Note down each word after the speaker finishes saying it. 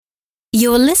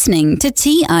You're listening to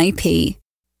TIP.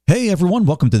 Hey everyone,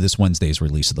 welcome to this Wednesday's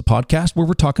release of the podcast where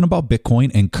we're talking about Bitcoin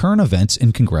and current events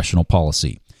in congressional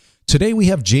policy. Today we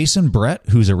have Jason Brett,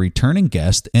 who's a returning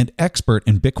guest and expert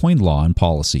in Bitcoin law and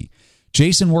policy.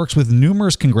 Jason works with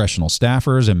numerous congressional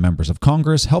staffers and members of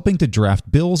Congress, helping to draft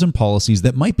bills and policies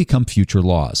that might become future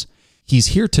laws. He's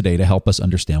here today to help us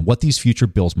understand what these future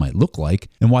bills might look like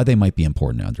and why they might be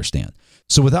important to understand.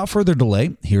 So without further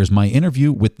delay, here's my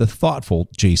interview with the thoughtful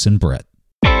Jason Brett.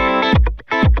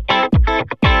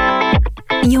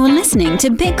 You're listening to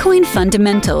Bitcoin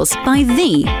Fundamentals by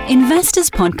the Investors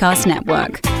Podcast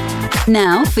Network.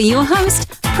 Now for your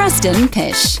host, Preston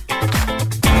Pish.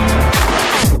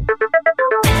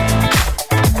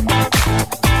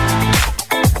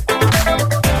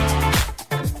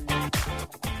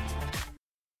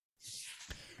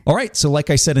 All right, so like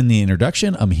I said in the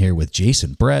introduction, I'm here with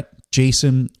Jason Brett.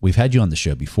 Jason, we've had you on the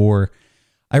show before.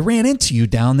 I ran into you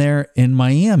down there in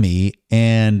Miami,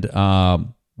 and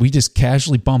we just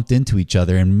casually bumped into each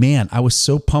other. And man, I was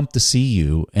so pumped to see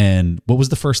you. And what was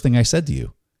the first thing I said to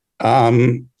you?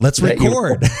 Let's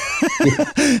record.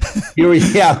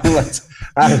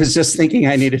 I was just thinking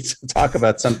I needed to talk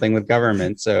about something with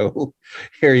government. So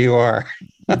here you are.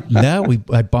 No,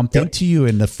 I bumped into you,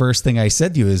 and the first thing I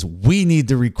said to you is, we need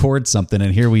to record something.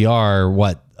 And here we are,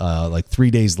 like 4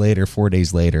 days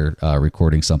later,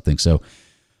 recording something. So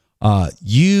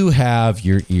you have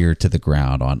your ear to the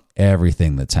ground on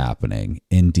everything that's happening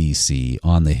in DC,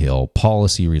 on the Hill,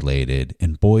 policy related.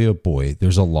 And boy, oh boy,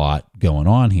 there's a lot going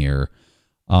on here.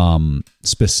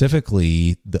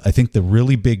 Specifically, I think the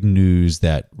really big news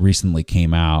that recently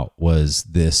came out was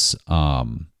this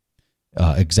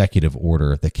executive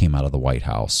order that came out of the White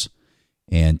House.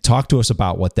 And talk to us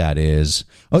about what that is.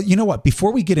 Oh, you know what?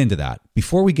 Before we get into that,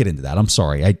 I'm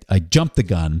sorry, I jumped the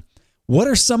gun. What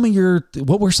were some of your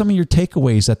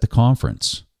takeaways at the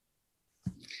conference?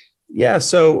 Yeah,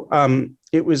 so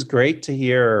it was great to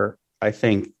hear, I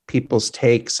think, people's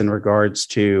takes in regards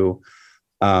to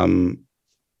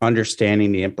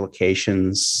understanding the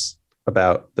implications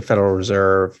about the Federal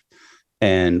Reserve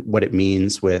and what it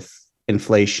means with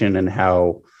inflation, and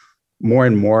how more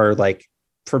and more, like,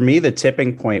 for me, the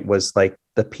tipping point was like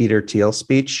the Peter Thiel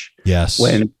speech. Yes.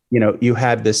 When, you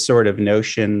had this sort of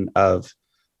notion of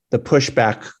the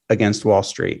pushback against Wall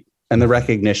Street and the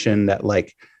recognition that,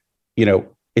 like,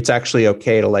 it's actually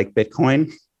okay to like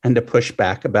Bitcoin and to push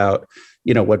back about,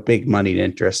 what big moneyed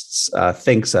interests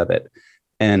thinks of it.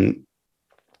 And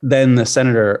then the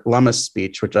Senator Lummis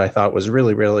speech, which I thought was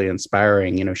really, really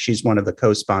inspiring. She's one of the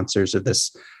co-sponsors of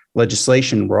this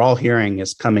legislation we're all hearing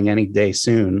is coming any day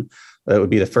soon. That would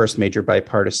be the first major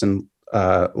bipartisan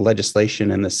legislation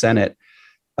in the Senate.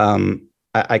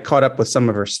 I caught up with some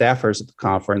of her staffers at the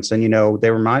conference, and,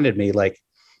 they reminded me, like,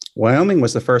 Wyoming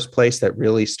was the first place that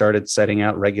really started setting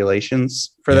out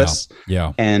regulations for this.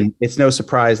 Yeah. And it's no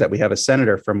surprise that we have a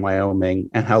senator from Wyoming,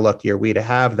 and how lucky are we to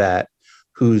have that,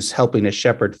 who's helping to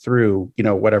shepherd through,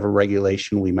 whatever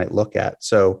regulation we might look at.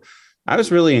 So I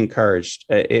was really encouraged.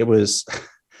 It was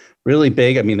really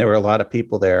big. I mean, there were a lot of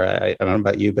people there. I don't know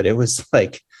about you, but it was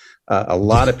like a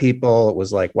lot of people. It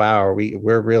was like, wow,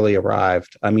 we're really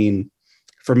arrived. I mean,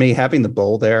 for me, having the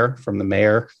bowl there from the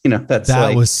mayor,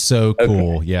 that was so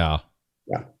cool. Okay. Yeah.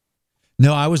 Yeah.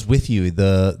 No, I was with you.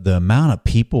 The amount of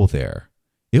people there,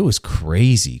 it was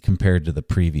crazy compared to the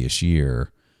previous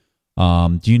year.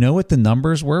 Do you know what the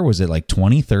numbers were? Was it like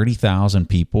 20, 30,000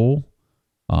 people?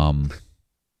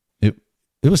 It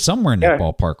was somewhere in that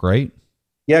ballpark, right?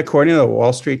 Yeah. According to the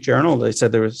Wall Street Journal, they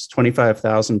said there was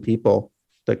 25,000 people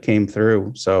that came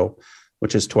through. So,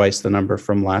 which is twice the number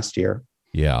from last year.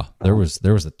 Yeah, there was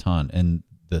a ton. And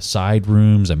the side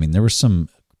rooms, I mean, there were some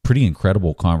pretty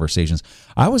incredible conversations.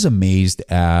 I was amazed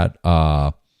at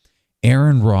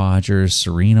Aaron Rodgers,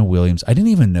 Serena Williams. I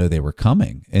didn't even know they were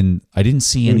coming, and I didn't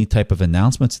see any type of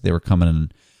announcements that they were coming.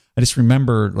 And I just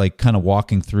remember, like, kind of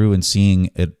walking through and seeing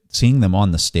them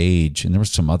on the stage, and there were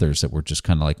some others that were just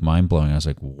kind of like mind blowing. I was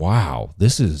like, wow,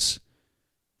 this is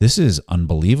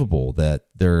unbelievable that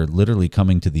they're literally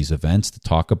coming to these events to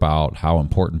talk about how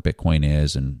important Bitcoin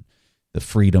is and the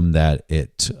freedom that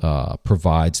it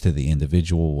provides to the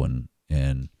individual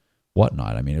and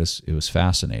whatnot. I mean, it was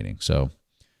fascinating. So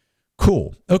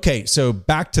cool. Okay, so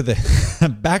back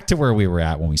to where we were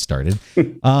at when we started.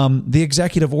 The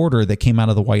executive order that came out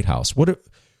of the White House. What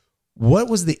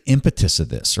was the impetus of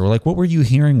this, or like what were you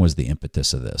hearing was the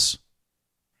impetus of this?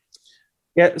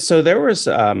 Yeah, so there was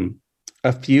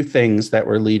a few things that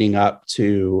were leading up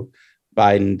to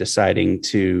Biden deciding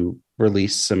to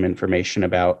release some information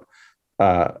about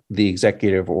the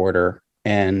executive order.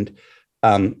 And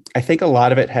I think a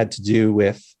lot of it had to do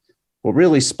with what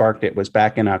really sparked it was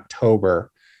back in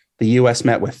October, the US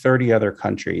met with 30 other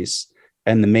countries,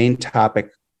 and the main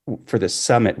topic for the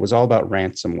summit was all about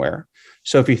ransomware.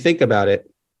 So if you think about it,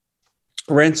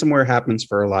 ransomware happens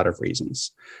for a lot of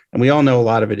reasons. And we all know a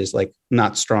lot of it is like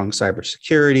not strong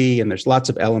cybersecurity, and there's lots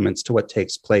of elements to what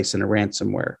takes place in a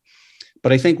ransomware.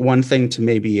 But I think one thing to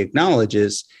maybe acknowledge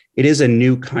is it is a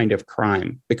new kind of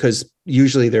crime, because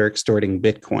usually they're extorting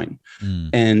Bitcoin.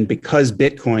 And because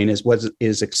Bitcoin is what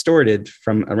is extorted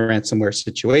from a ransomware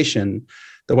situation,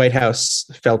 the White House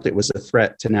felt it was a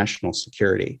threat to national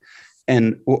security.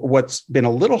 And what's been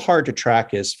a little hard to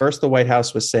track is, first, the White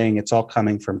House was saying it's all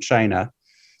coming from China.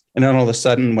 And then all of a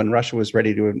sudden, when Russia was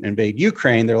ready to invade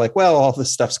Ukraine, they're like, well, all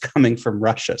this stuff's coming from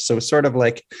Russia. So it's sort of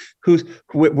like,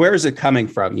 where is it coming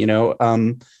from?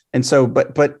 And so,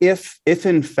 but if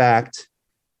in fact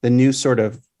the new sort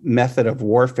of method of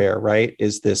warfare, right,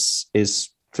 is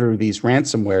through these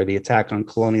ransomware, the attack on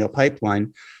Colonial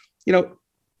Pipeline,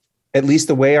 at least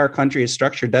the way our country is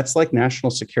structured, that's like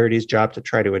national security's job to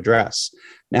try to address.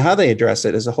 Now, how they address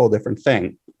it is a whole different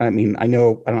thing. I mean, I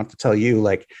know I don't have to tell you,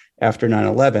 like after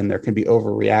 9/11, there can be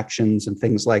overreactions and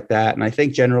things like that. And I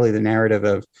think generally the narrative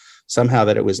of somehow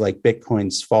that it was like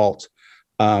Bitcoin's fault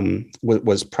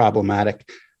was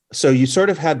problematic. So you sort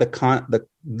of had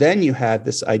then you had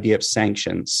this idea of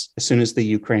sanctions as soon as the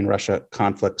Ukraine-Russia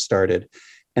conflict started.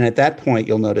 And at that point,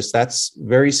 you'll notice that's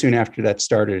very soon after that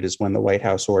started is when the White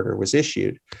House order was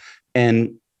issued.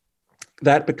 And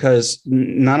that because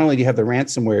not only do you have the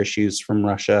ransomware issues from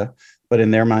Russia, but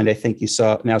in their mind, I think you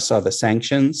now saw the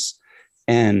sanctions.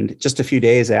 And just a few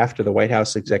days after the White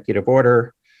House executive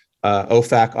order,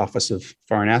 OFAC, Office of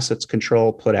Foreign Assets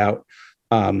Control, put out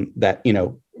that,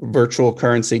 virtual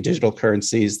currency, digital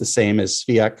currency is the same as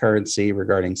fiat currency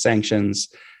regarding sanctions.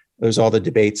 There's all the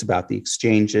debates about the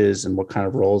exchanges and what kind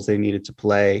of roles they needed to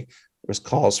play. There was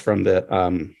calls from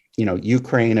the,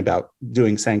 Ukraine about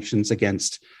doing sanctions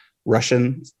against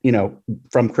Russian,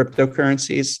 from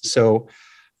cryptocurrencies. So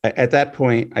at that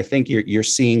point, I think you're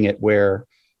seeing it where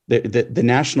the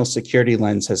national security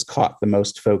lens has caught the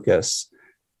most focus.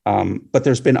 But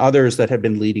there's been others that have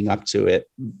been leading up to it.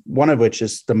 One of which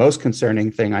is the most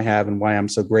concerning thing I have, and why I'm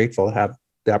so grateful to have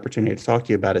the opportunity to talk to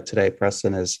you about it today,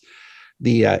 Preston, is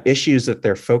the issues that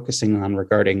they're focusing on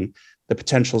regarding the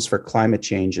potentials for climate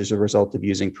change as a result of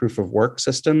using proof of work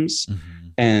systems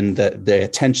and the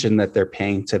attention that they're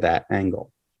paying to that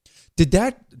angle. Did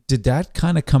that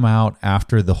kind of come out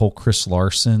after the whole Chris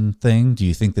Larsen thing? Do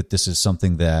you think that this is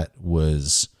something that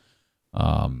was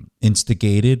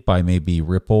instigated by maybe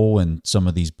Ripple and some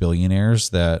of these billionaires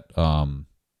that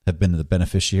have been the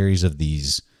beneficiaries of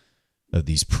these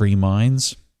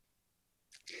pre-mines?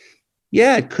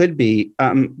 Yeah, it could be,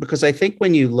 because I think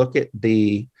when you look at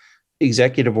the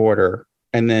executive order,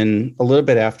 and then a little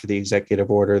bit after the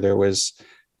executive order, there was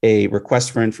a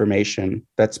request for information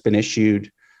that's been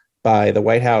issued by the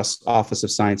White House Office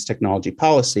of Science Technology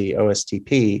Policy,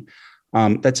 OSTP,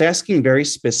 that's asking very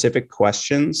specific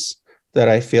questions that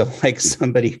I feel like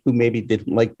somebody who maybe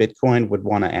didn't like Bitcoin would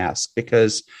want to ask,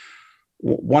 because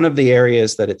one of the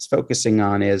areas that it's focusing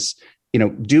on is,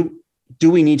 do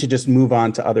we need to just move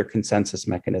on to other consensus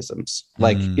mechanisms?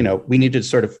 Like, we need to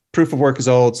sort of proof of work is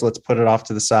old, so let's put it off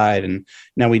to the side. And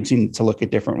now we need to look at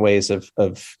different ways of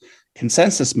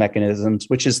consensus mechanisms,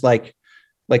 which is like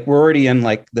we're already in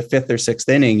like the fifth or sixth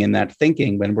inning in that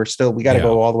thinking, when we got to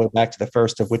go all the way back to the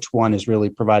first of which one is really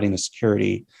providing the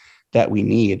security that we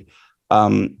need.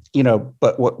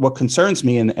 But what concerns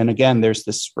me, and again, there's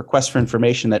this request for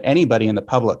information that anybody in the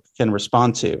public can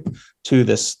respond to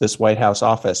this White House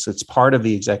office. It's part of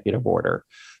the executive order,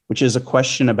 which is a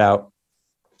question about,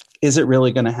 is it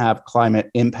really going to have climate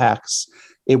impacts?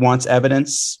 It wants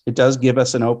evidence. It does give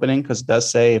us an opening, because it does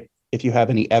say if you have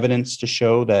any evidence to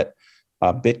show that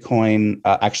Bitcoin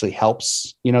actually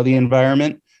helps, the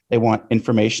environment, they want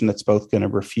information that's both going to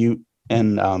refute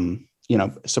and,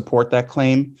 support that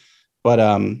claim. But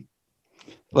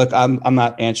look, I'm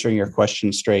not answering your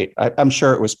question straight. I'm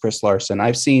sure it was Chris Larsen.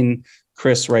 I've seen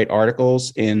Chris write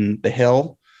articles in The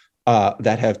Hill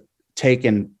that have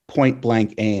taken point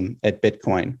blank aim at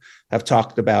Bitcoin. Have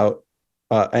talked about,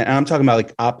 and I'm talking about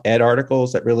like op-ed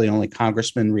articles that really only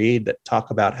congressmen read, that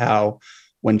talk about how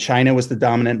when China was the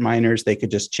dominant miners, they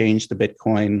could just change the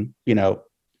Bitcoin,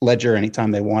 ledger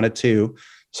anytime they wanted to.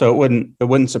 So it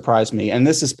wouldn't surprise me. And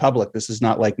this is public. This is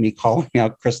not like me calling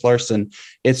out Chris Larsen.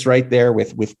 It's right there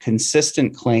with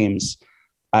consistent claims.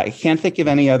 I can't think of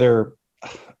any other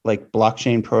like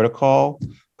blockchain protocol,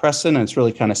 Preston, and it's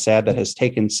really kind of sad that has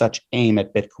taken such aim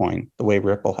at Bitcoin the way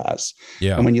Ripple has.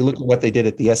 Yeah. And when you look at what they did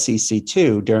at the SEC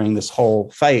too during this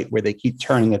whole fight, where they keep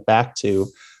turning it back to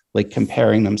like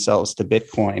comparing themselves to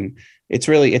Bitcoin.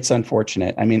 It's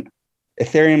unfortunate. I mean,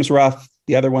 Ethereum's rough,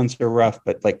 the other ones are rough,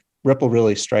 but like Ripple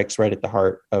really strikes right at the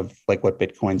heart of like what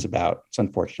Bitcoin's about. It's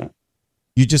unfortunate.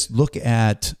 You just look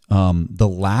at the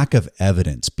lack of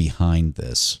evidence behind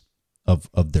this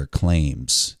of their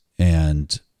claims,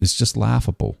 and it's just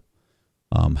laughable.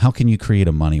 How can you create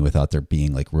a money without there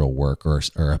being like real work, or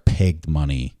a pegged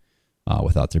money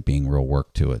without there being real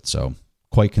work to it? So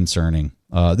quite concerning.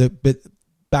 But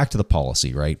back to the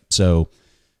policy, right? So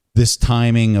this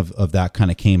timing of that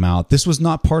kind of came out. This was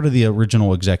not part of the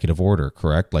original executive order,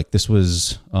 correct? Like this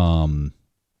was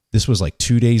like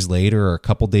 2 days later or a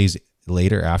couple days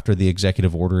later after the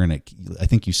executive order, and I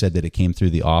think you said that it came through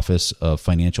the Office of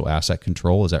Financial Asset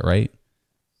Control. Is that right?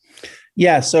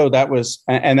 Yeah. So that was,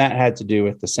 and that had to do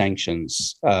with the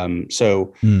sanctions.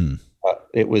 It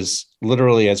was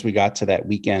literally as we got to that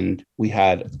weekend, we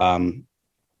had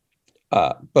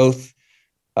both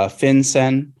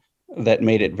FinCEN that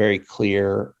made it very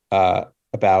clear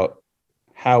about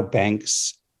how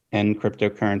banks and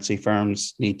cryptocurrency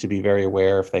firms need to be very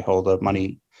aware if they hold a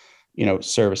money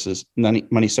service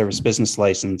business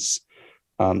license,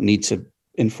 need to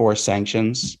enforce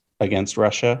sanctions against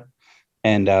Russia.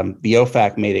 And the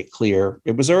OFAC made it clear.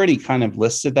 It was already kind of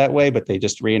listed that way, but they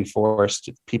just reinforced.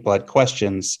 If people had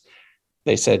questions,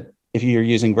 they said, if you're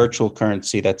using virtual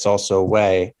currency, that's also a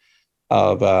way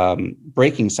of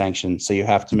breaking sanctions. So you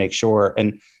have to make sure.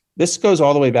 And this goes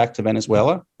all the way back to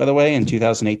Venezuela, by the way, in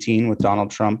 2018 with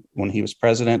Donald Trump when he was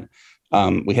president.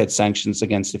 We had sanctions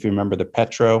against, if you remember, the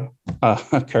petro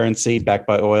currency backed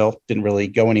by oil. Didn't really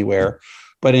go anywhere.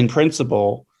 But in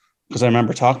principle, because I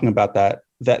remember talking about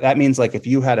that means like if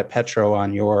you had a petro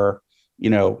on your,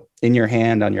 in your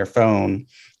hand on your phone,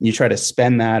 you try to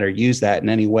spend that or use that in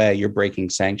any way, you're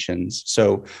breaking sanctions.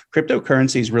 So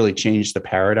cryptocurrencies really changed the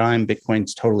paradigm.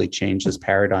 Bitcoin's totally changed this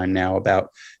paradigm now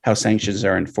about how sanctions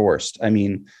are enforced. I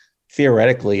mean,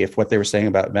 theoretically, if what they were saying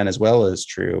about Venezuela is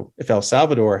true, if El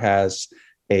Salvador has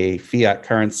a fiat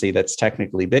currency that's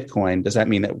technically Bitcoin, does that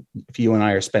mean that if you and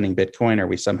I are spending Bitcoin, are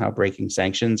we somehow breaking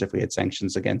sanctions if we had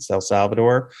sanctions against El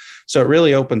Salvador? So it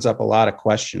really opens up a lot of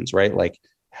questions, right? Like,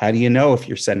 how do you know if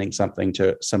you're sending something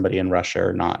to somebody in Russia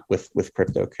or not with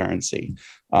cryptocurrency?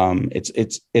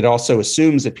 It also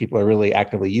assumes that people are really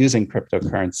actively using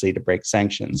cryptocurrency to break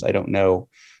sanctions. I don't know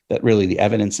that really the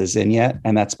evidence is in yet.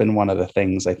 And that's been one of the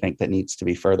things I think that needs to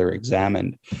be further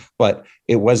examined. But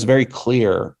it was very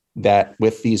clear that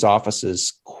with these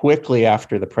offices quickly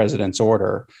after the president's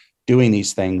order doing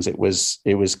these things, it was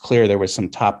clear there was some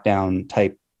top-down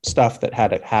type stuff that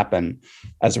had to happen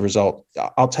as a result.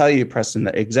 I'll tell you, Preston,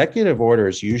 that executive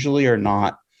orders usually are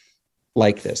not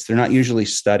like this. They're not usually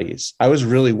studies. I was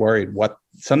really worried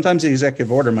sometimes the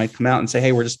executive order might come out and say,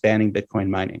 hey, we're just banning Bitcoin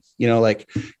mining.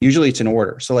 Usually it's an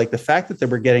order. So like the fact that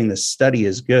we're getting this study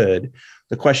is good.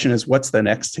 The question is, what's the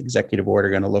next executive order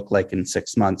going to look like in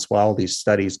 6 months while these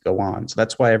studies go on? So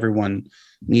that's why everyone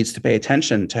needs to pay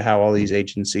attention to how all these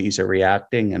agencies are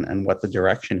reacting and what the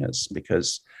direction is,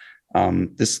 because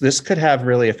this could have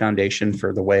really a foundation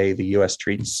for the way the U.S.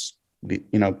 treats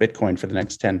Bitcoin for the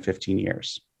next 10, 15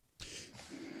 years.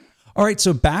 All right,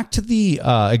 so back to the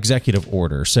executive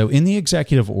order. So in the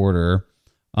executive order,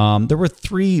 there were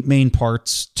three main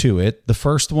parts to it. The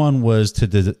first one was to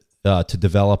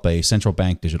develop a central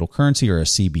bank digital currency, or a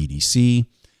CBDC.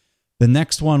 The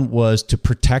next one was to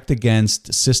protect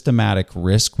against systematic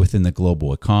risk within the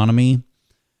global economy.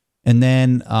 And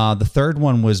then the third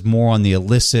one was more on the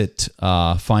illicit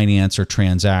finance or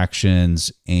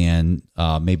transactions and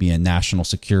maybe a national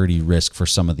security risk for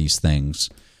some of these things.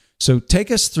 So take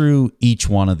us through each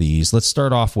one of these. Let's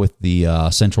start off with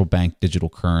the central bank digital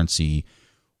currency.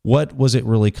 What was it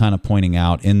really kind of pointing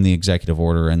out in the executive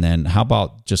order? And then how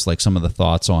about just like some of the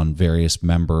thoughts on various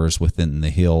members within the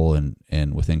Hill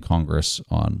and within Congress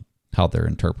on how they're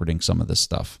interpreting some of this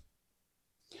stuff?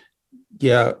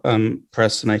 Yeah,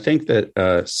 Preston, I think that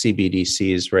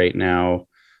CBDCs right now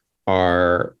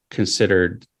are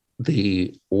considered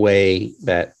the way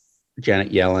that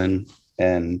Janet Yellen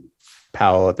and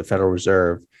Powell at the Federal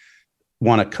Reserve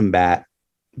want to combat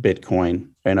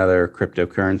Bitcoin and other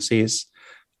cryptocurrencies.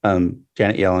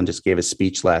 Janet Yellen just gave a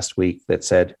speech last week that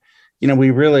said,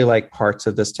 we really like parts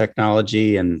of this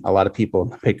technology, and a lot of people in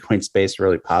the Bitcoin space are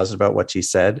really positive about what she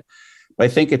said. But I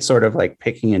think it's sort of like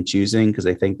picking and choosing, because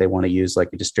I think they want to use like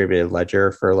a distributed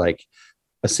ledger for like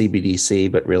a CBDC,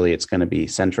 but really it's going to be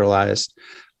centralized.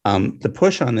 The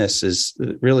push on this is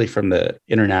really from the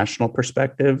international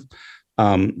perspective.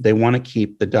 They want to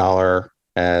keep the dollar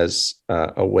as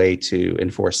a way to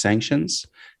enforce sanctions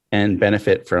and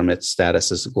benefit from its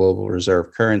status as a global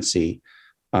reserve currency.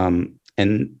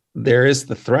 And there is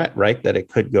the threat, right, that it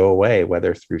could go away,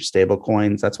 whether through stable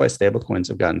coins. That's why stable coins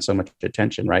have gotten so much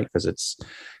attention, right? Because it's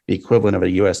the equivalent of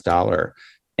a US dollar.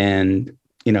 And,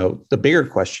 the bigger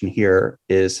question here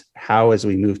is how, as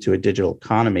we move to a digital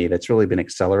economy that's really been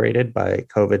accelerated by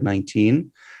COVID-19,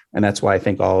 and that's why I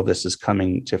think all of this is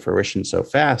coming to fruition so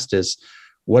fast, is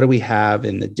what do we have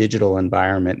in the digital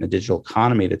environment and the digital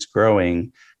economy that's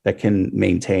growing that can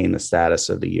maintain the status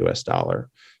of the US dollar?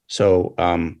 So,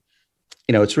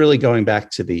 it's really going back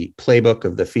to the playbook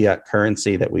of the fiat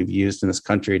currency that we've used in this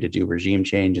country to do regime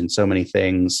change in so many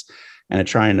things and to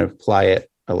try and apply it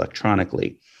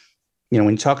electronically.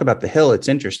 When you talk about the Hill, it's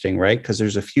interesting, right? Because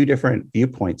there's a few different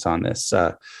viewpoints on this.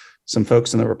 Some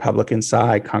folks on the Republican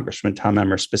side, Congressman Tom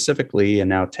Emmer specifically, and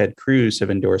now Ted Cruz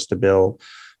have endorsed a bill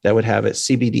that would have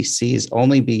CBDCs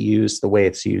only be used the way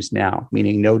it's used now,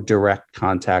 meaning no direct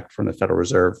contact from the Federal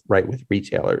Reserve, right, with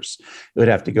retailers. It would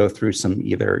have to go through some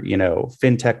either,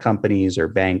 fintech companies or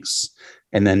banks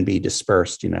and then be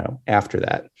dispersed, after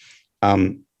that.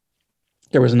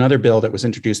 There was another bill that was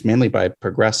introduced mainly by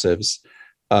progressives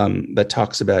that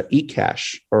talks about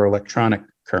eCash or electronic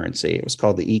currency. It was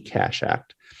called the eCash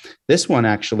Act. This one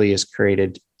actually is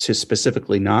created to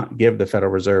specifically not give the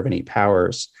Federal Reserve any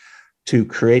powers to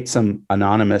create some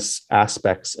anonymous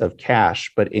aspects of cash,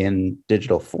 but in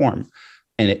digital form.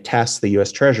 And it tasks the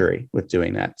US Treasury with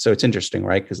doing that. So it's interesting,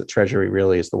 right? Because the Treasury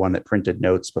really is the one that printed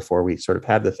notes before we sort of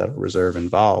had the Federal Reserve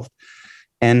involved.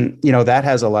 And, that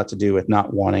has a lot to do with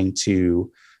not wanting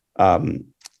to,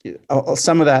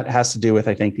 some of that has to do with,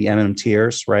 I think, the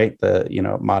MMTers, right? The,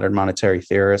 modern monetary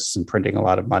theorists and printing a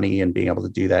lot of money and being able to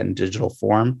do that in digital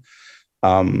form.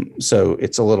 So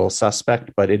it's a little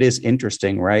suspect, but it is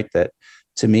interesting, right? That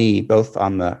to me, both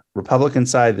on the Republican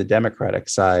side, the Democratic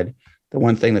side, the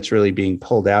one thing that's really being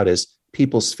pulled out is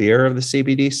people's fear of the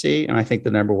CBDC. And I think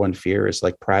the number one fear is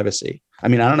like privacy. I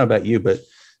mean, I don't know about you, but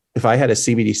if I had a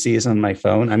CBDCs on my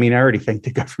phone, I mean, I already think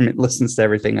the government listens to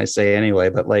everything I say anyway,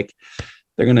 but like,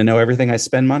 they're going to know everything I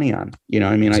spend money on.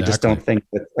 Exactly. I just don't think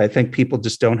that, I think people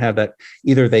just don't have that.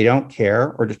 Either they don't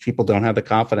care or just people don't have the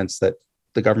confidence that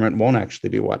the government won't actually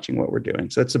be watching what we're doing.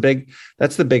 So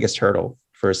that's the biggest hurdle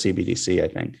for a CBDC, I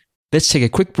think. Let's take a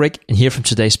quick break and hear from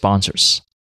today's sponsors.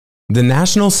 The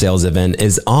national sales event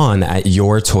is on at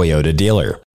your Toyota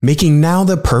dealer, making now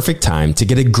the perfect time to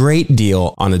get a great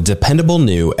deal on a dependable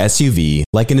new SUV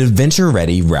like an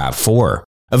adventure-ready RAV4.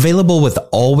 Available with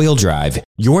all-wheel drive,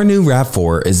 your new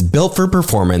RAV4 is built for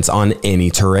performance on any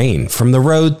terrain, from the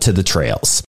road to the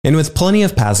trails. And with plenty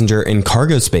of passenger and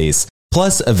cargo space,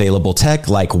 plus available tech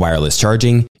like wireless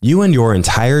charging, you and your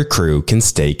entire crew can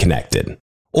stay connected.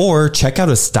 Or check out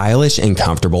a stylish and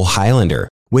comfortable Highlander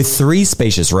with 3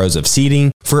 spacious rows of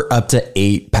seating for up to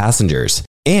 8 passengers.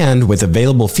 And with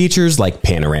available features like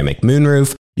panoramic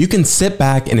moonroof, you can sit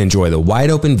back and enjoy the wide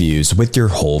open views with your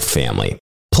whole family.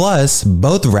 Plus,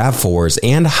 both RAV4s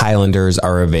and Highlanders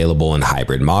are available in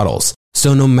hybrid models.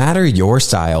 So no matter your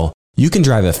style, you can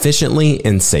drive efficiently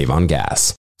and save on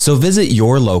gas. So visit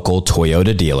your local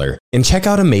Toyota dealer and check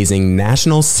out amazing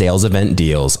national sales event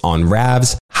deals on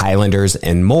RAVs, Highlanders,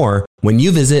 and more when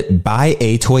you visit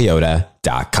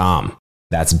buyatoyota.com.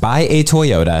 That's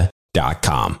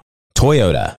buyatoyota.com.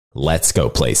 Toyota, let's go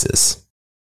places.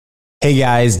 Hey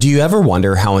guys, do you ever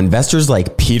wonder how investors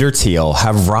like Peter Thiel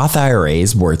have Roth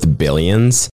IRAs worth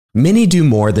billions? Many do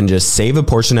more than just save a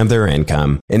portion of their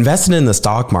income, invest it in the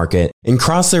stock market, and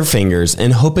cross their fingers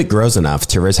and hope it grows enough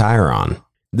to retire on.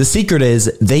 The secret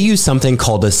is they use something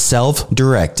called a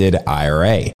self-directed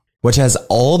IRA, which has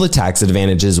all the tax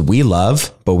advantages we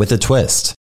love, but with a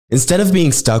twist. Instead of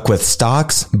being stuck with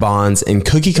stocks, bonds, and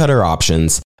cookie-cutter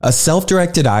options, a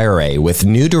self-directed IRA with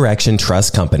New Direction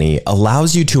Trust Company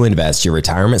allows you to invest your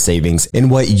retirement savings in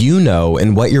what you know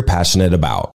and what you're passionate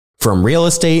about. From real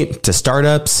estate to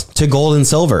startups to gold and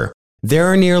silver, there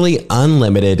are nearly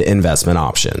unlimited investment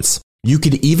options. You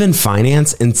could even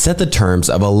finance and set the terms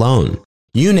of a loan.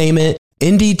 You name it,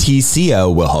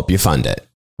 NDTCO will help you fund it.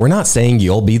 We're not saying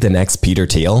you'll be the next Peter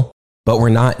Thiel, but we're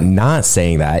not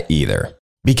saying that either.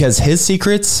 Because his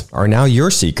secrets are now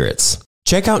your secrets.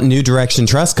 Check out New Direction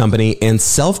Trust Company and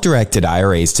self-directed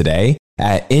IRAs today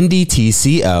at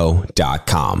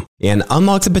ndtco.com and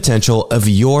unlock the potential of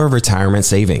your retirement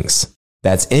savings.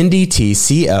 That's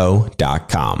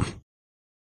ndtco.com.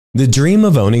 The dream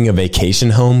of owning a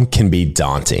vacation home can be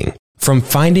daunting. From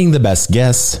finding the best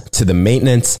guests to the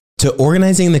maintenance to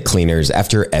organizing the cleaners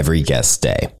after every guest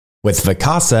stay. With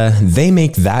Vacasa, they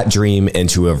make that dream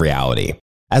into a reality.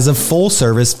 As a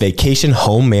full-service vacation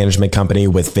home management company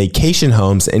with vacation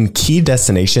homes in key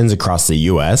destinations across the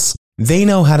U.S., they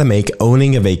know how to make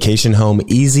owning a vacation home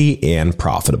easy and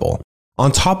profitable.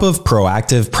 On top of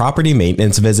proactive property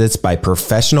maintenance visits by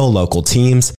professional local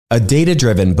teams, a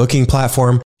data-driven booking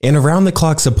platform, and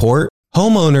around-the-clock support,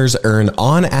 homeowners earn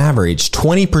on average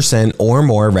 20% or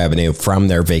more revenue from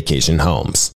their vacation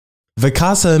homes.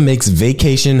 Vacasa makes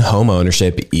vacation home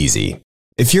ownership easy.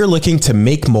 If you're looking to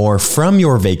make more from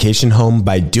your vacation home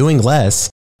by doing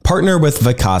less, partner with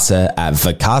Vacasa at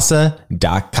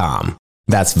vacasa.com.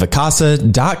 That's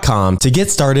vacasa.com to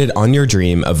get started on your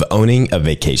dream of owning a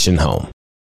vacation home.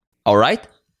 All right,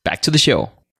 back to the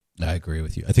show. I agree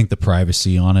with you. I think the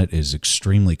privacy on it is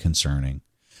extremely concerning.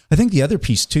 I think the other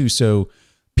piece too, so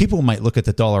people might look at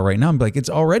the dollar right now and be like, it's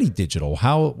already digital.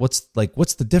 What's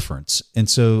the difference? And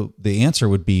so the answer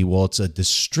would be, well, it's a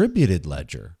distributed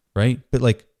ledger, right? But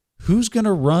like, who's going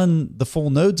to run the full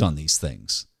nodes on these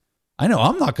things? I know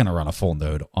I'm not going to run a full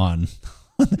node on,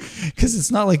 because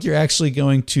it's not like you're actually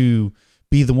going to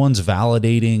be the ones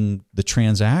validating the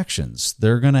transactions.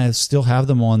 They're going to still have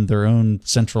them on their own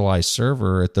centralized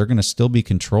server. They're going to still be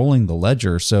controlling the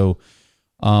ledger. So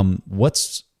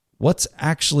what's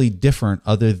actually different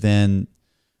other than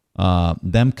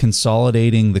them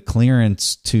consolidating the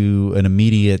clearance to an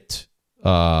immediate,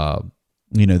 they're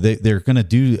going to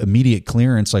do immediate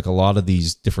clearance like a lot of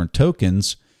these different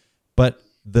tokens, but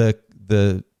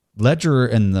the ledger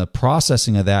and the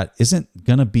processing of that isn't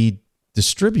going to be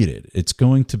distributed. It's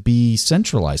going to be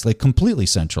centralized, like completely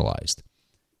centralized.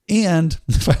 And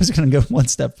if I was going to go one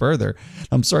step further,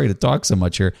 I'm sorry to talk so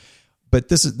much here, but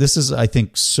this is, I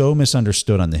think, so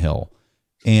misunderstood on the Hill.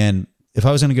 And if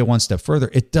I was going to go one step further,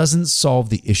 it doesn't solve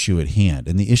the issue at hand.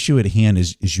 And the issue at hand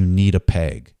is you need a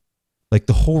peg. Like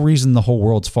the whole reason the whole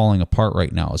world's falling apart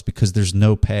right now is because there's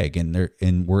no peg,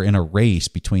 and we're in a race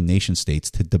between nation states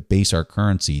to debase our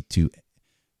currency to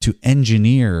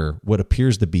engineer what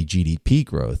appears to be GDP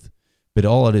growth. But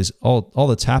all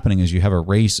that's happening is you have a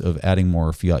race of adding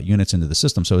more fiat units into the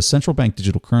system. So a central bank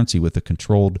digital currency with a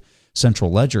controlled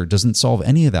central ledger doesn't solve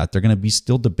any of that. They're going to be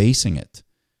still debasing it,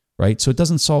 right? So it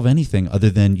doesn't solve anything other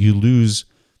than you lose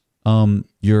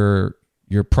your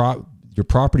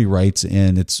property rights,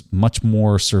 and it's much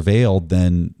more surveilled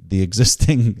than the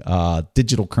existing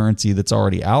digital currency that's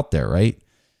already out there, right?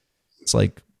 It's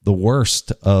like the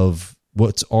worst of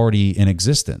what's already in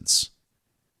existence.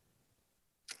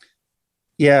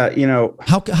 Yeah,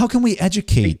 how can we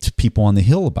educate people on the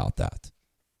Hill about that?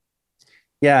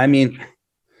 Yeah, I mean,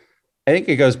 I think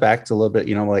it goes back to a little bit,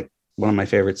 like one of my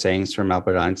favorite sayings from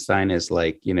Albert Einstein is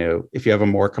like, if you have a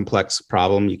more complex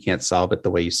problem, you can't solve it the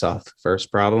way you solved the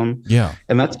first problem. Yeah.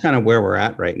 And that's kind of where we're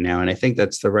at right now. And I think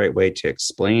that's the right way to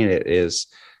explain it is,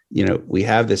 we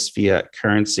have this fiat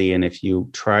currency. And if you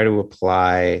try to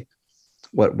apply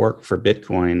what worked for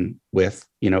Bitcoin with,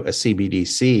 a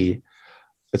CBDC,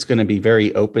 it's going to be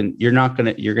very open. You're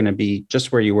going to be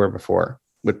just where you were before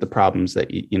with the problems that,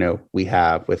 we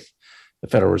have with the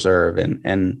Federal Reserve.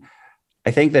 And I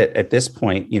think that at this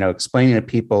point, explaining to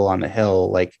people on the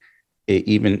Hill, like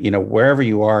even, wherever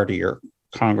you are, to your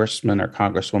congressman or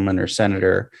congresswoman or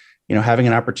senator, having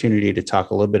an opportunity to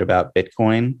talk a little bit about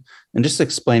Bitcoin and just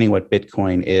explaining what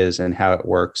Bitcoin is and how it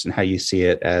works and how you see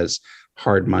it as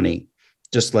hard money,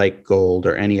 just like gold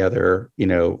or any other,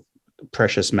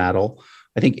 precious metal.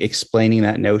 I think explaining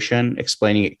that notion,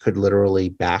 explaining it could literally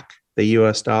back the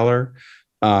US dollar,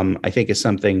 I think is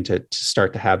something to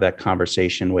start to have that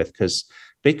conversation with, because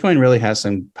Bitcoin really has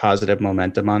some positive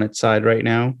momentum on its side right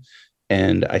now.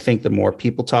 And I think the more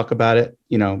people talk about it,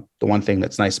 the one thing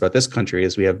that's nice about this country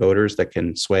is we have voters that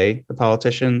can sway the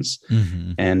politicians.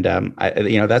 Mm-hmm. And,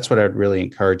 that's what I'd really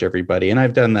encourage everybody. And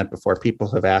I've done that before.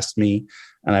 People have asked me,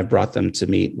 and I've brought them to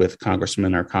meet with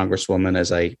congressman or congresswoman,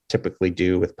 as I typically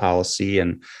do with policy.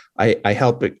 And I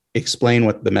help explain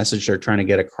what the message they're trying to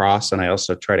get across. And I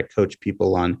also try to coach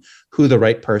people on who the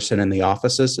right person in the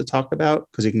office is to talk about,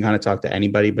 because you can kind of talk to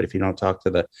anybody, but if you don't talk to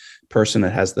the person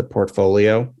that has the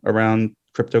portfolio around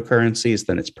cryptocurrencies,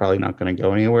 then it's probably not going to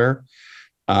go anywhere.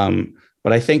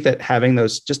 But I think that having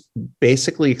those, just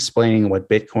basically explaining what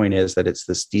Bitcoin is, that it's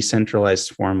this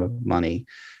decentralized form of money,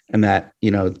 and that,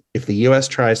 if the US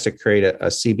tries to create a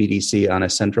CBDC on a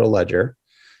central ledger,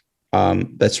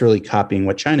 that's really copying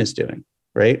what China's doing,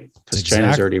 right? Because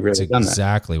China's already really done that.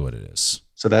 Exactly what it is.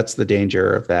 So that's the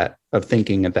danger of that, of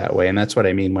thinking it that way. And that's what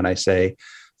I mean when I say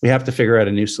we have to figure out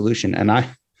a new solution. And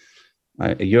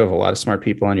you have a lot of smart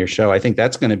people on your show. I think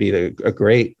that's going to be a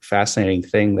great, fascinating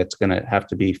thing that's going to have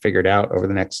to be figured out over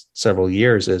the next several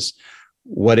years is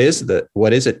what is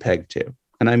it pegged to?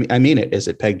 And I mean it. Is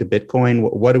it pegged to Bitcoin?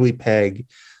 What do we peg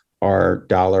our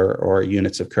dollar or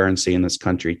units of currency in this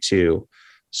country to?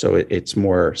 So it's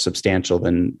more substantial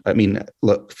than,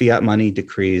 look, fiat money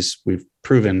decrees. We've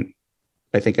proven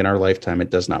I think in our lifetime, it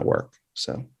does not work.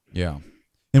 So, yeah.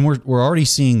 And we're already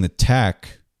seeing the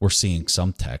tech. We're seeing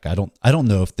some tech. I don't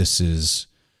know if this is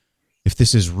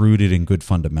rooted in good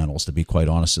fundamentals, to be quite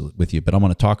honest with you, but I'm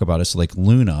going to talk about it. So like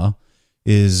Luna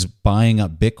is buying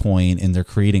up Bitcoin, and they're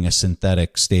creating a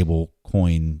synthetic stable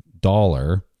coin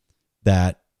dollar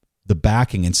that the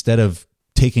backing, instead of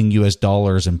taking US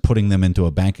dollars and putting them into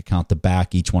a bank account to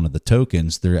back each one of the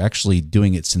tokens, they're actually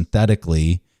doing it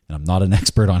synthetically. And I'm not an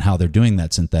expert on how they're doing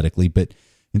that synthetically, but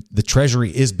the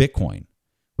treasury is Bitcoin,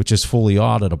 which is fully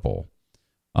auditable.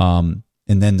 And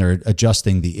then they're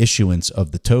adjusting the issuance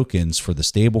of the tokens for the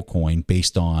stable coin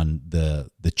based on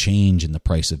the change in the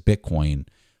price of Bitcoin.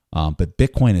 But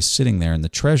Bitcoin is sitting there in the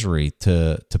treasury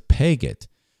to peg it.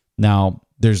 Now,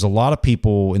 there's a lot of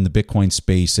people in the Bitcoin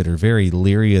space that are very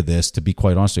leery of this. To be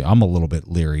quite honest with you, I'm a little bit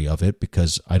leery of it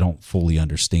because I don't fully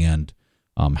understand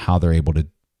how they're able to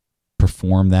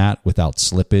perform that without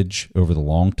slippage over the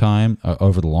long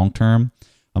term.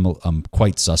 I'm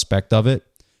quite suspect of it,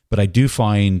 but I do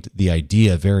find the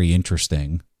idea very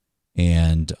interesting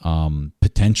and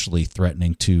potentially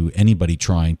threatening to anybody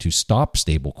trying to stop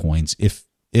stable coins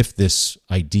if this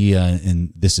idea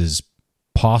and this is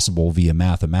possible via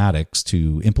mathematics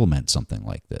to implement something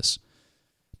like this.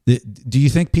 Do you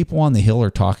think people on the Hill are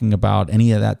talking about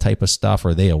any of that type of stuff?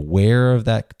 Are they aware of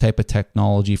that type of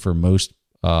technology for most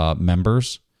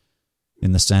members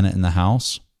in the Senate and the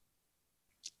House?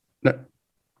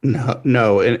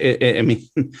 No. I mean,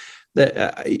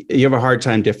 you have a hard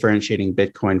time differentiating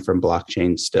Bitcoin from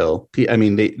blockchain still. I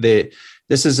mean,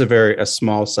 this is a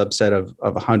small subset of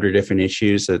 100 different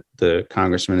issues that the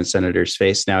congressmen and senators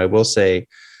face. Now, I will say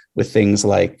with things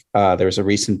like there was a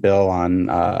recent bill on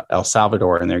El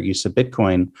Salvador and their use of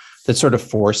Bitcoin that sort of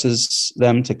forces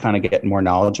them to kind of get more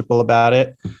knowledgeable about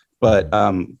it. But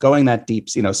going that deep,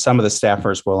 some of the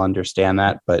staffers will understand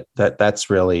that, but that's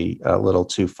really a little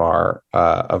too far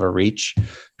of a reach.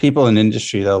 People in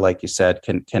industry, though, like you said,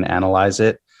 can analyze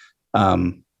it.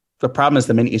 The problem is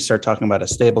the minute you start talking about a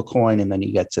stable coin and then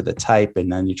you get to the type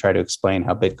and then you try to explain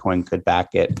how Bitcoin could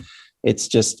back it,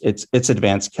 it's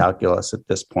advanced calculus at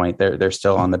this point. They're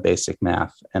still on the basic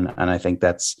math. And I think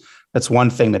that's one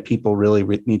thing that people really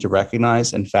need to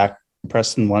recognize. In fact,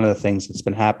 Preston, one of the things that's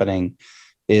been happening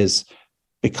is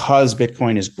because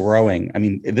Bitcoin is growing. I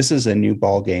mean, this is a new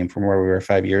ball game from where we were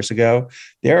 5 years ago.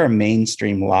 There are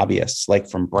mainstream lobbyists like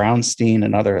from Brownstein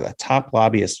and the top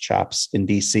lobbyist chops in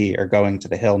DC are going to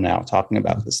the Hill now talking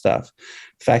about this stuff.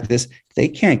 The fact is, they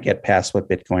can't get past what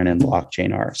Bitcoin and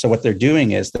blockchain are. So what they're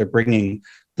doing is they're bringing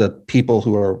the people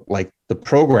who are like the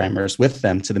programmers with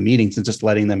them to the meetings and just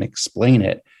letting them explain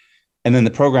it. And then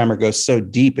the programmer goes so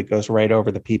deep, it goes right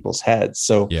over the people's heads.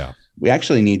 So we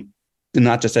actually need to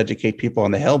not just educate people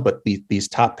on the Hill, but these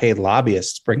top paid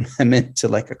lobbyists, bring them into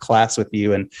like a class with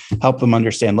you and help them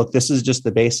understand, look, this is just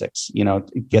the basics,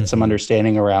 get some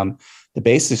understanding around the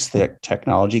basics of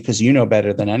technology, because you know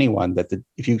better than anyone that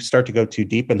if you start to go too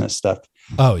deep in this stuff,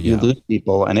 you lose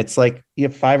people. And it's like you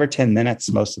have 5 or 10 minutes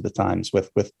most of the times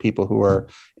with people who are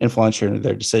influential in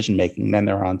their decision making, then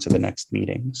they're on to the next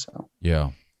meeting. So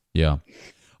yeah.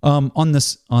 On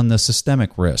the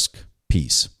systemic risk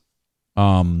piece,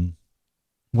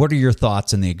 what are your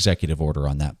thoughts in the executive order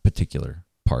on that particular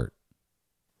part?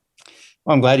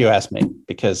 Well, I'm glad you asked me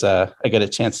because I get a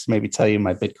chance to maybe tell you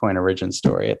my Bitcoin origin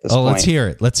story at this point. Let's hear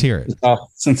it.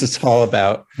 Since it's all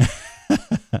about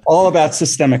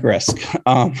systemic risk.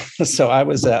 So I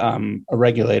was a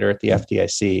regulator at the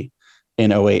FDIC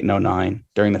in 08 and 09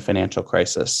 during the financial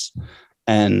crisis.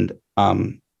 And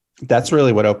that's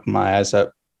really what opened my eyes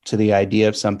up to the idea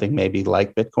of something maybe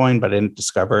like Bitcoin, but I didn't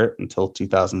discover it until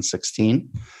 2016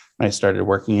 when I started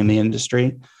working in the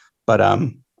industry. But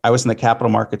I was in the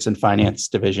capital markets and finance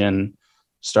division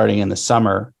starting in the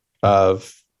summer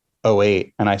of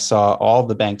 08, and I saw all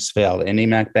the banks fail. The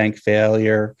IndyMac Bank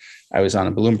failure. I was on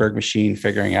a Bloomberg machine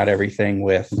figuring out everything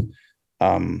with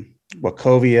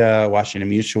Wachovia, Washington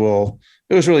Mutual.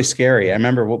 It was really scary. I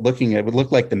remember looking, it would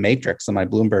look like the Matrix on my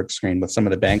Bloomberg screen with some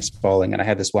of the banks falling. And I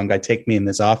had this one guy take me in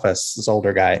this office, this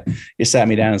older guy. He sat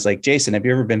me down and was like, Jason, have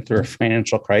you ever been through a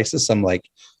financial crisis? I'm like,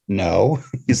 no.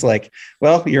 He's like,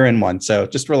 well, you're in one. So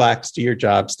just relax, do your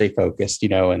job, stay focused,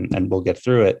 and we'll get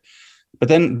through it. But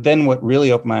then what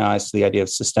really opened my eyes to the idea of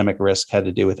systemic risk had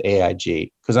to do with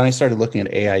AIG. Because when I started looking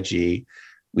at AIG,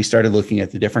 we started looking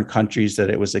at the different countries that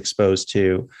it was exposed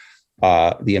to,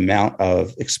 the amount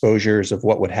of exposures of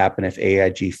what would happen if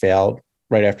AIG failed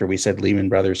right after we said Lehman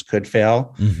Brothers could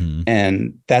fail. Mm-hmm.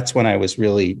 And that's when I was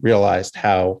really realized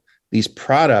how these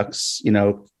products,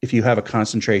 if you have a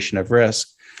concentration of risk,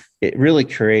 it really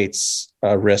creates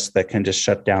a risk that can just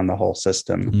shut down the whole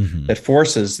system, that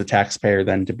forces the taxpayer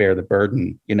then to bear the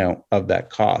burden, of that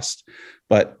cost.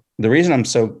 But the reason I'm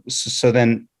so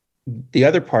then the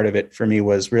other part of it for me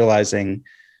was realizing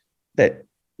that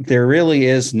there really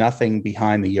is nothing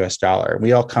behind the US dollar.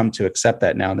 We all come to accept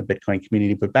that now in the Bitcoin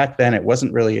community, but back then it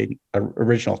wasn't really an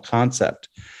original concept.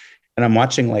 And I'm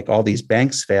watching like all these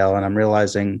banks fail, and I'm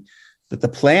realizing that the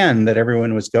plan that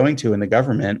everyone was going to in the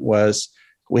government was,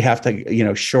 we have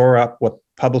to, shore up what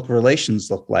public relations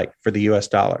look like for the US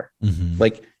dollar.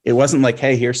 Like, it wasn't like,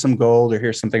 hey, here's some gold or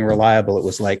here's something reliable. It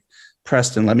was like,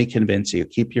 Preston, let me convince you,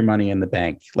 keep your money in the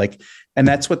bank. Like, and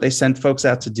that's what they sent folks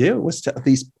out to do, was to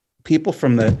these people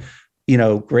from the,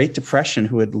 Great Depression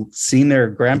who had seen their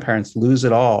grandparents lose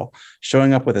it all,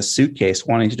 showing up with a suitcase,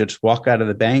 wanting to just walk out of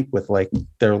the bank with like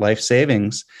their life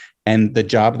savings. And the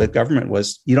job of the government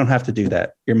was, you don't have to do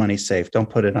that. Your money's safe. Don't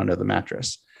put it under the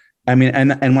mattress. I mean,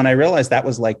 and when I realized that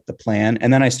was like the plan,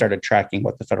 and then I started tracking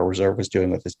what the Federal Reserve was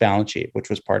doing with its balance sheet, which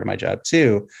was part of my job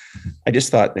too, I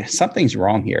just thought something's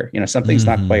wrong here. Something's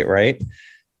not quite right.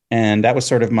 And that was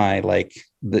sort of my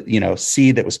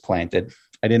seed that was planted.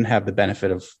 I didn't have the benefit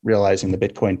of realizing the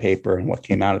Bitcoin paper and what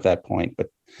came out at that point. But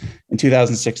in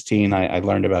 2016, I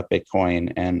learned about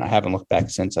Bitcoin, and I haven't looked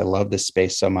back since. I love this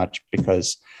space so much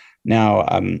because now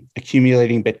I'm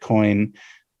accumulating Bitcoin.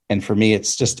 And for me,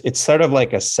 it's sort of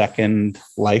like a second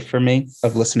life for me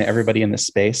of listening to everybody in this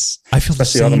space. I feel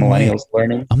especially all the millennials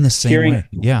learning. I'm the same way.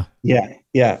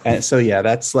 Yeah. And so,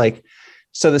 that's like,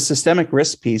 so the systemic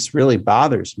risk piece really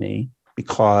bothers me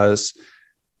because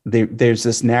there's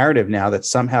this narrative now that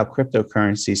somehow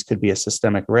cryptocurrencies could be a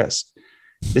systemic risk.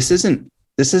 This isn't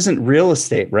real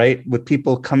estate, right? With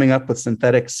people coming up with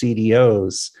synthetic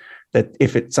CDOs that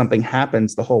if something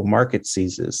happens, the whole market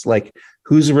seizes. Like,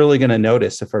 who's really going to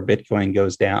notice if our Bitcoin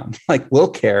goes down? Like, we'll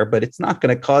care, but it's not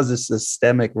going to cause a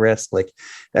systemic risk. Like,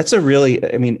 that's to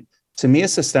me, a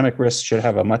systemic risk should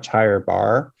have a much higher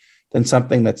bar than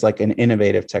something that's like an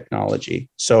innovative technology.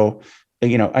 So,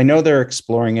 I know they're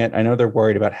exploring it. I know they're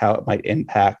worried about how it might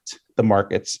impact the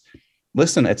markets.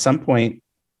 Listen, at some point,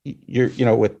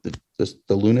 with the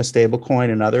Luna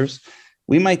stablecoin and others,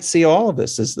 we might see all of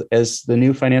this as the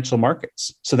new financial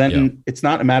markets. So then it's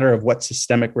not a matter of what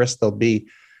systemic risk there'll be.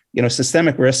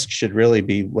 Systemic risk should really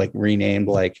be like renamed,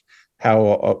 like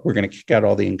how we're going to kick out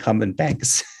all the incumbent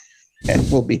banks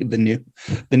and will be the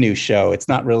new show. It's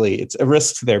not really, it's a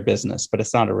risk to their business, but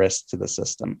it's not a risk to the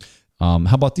system.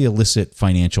 How about the illicit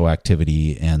financial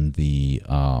activity and the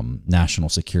national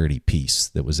security piece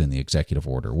that was in the executive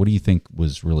order? What do you think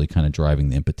was really kind of driving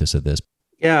the impetus of this?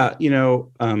 Yeah,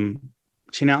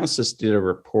 Chainalysis did a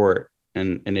report,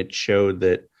 and it showed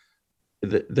that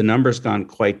the number's gone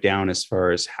quite down as far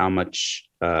as how much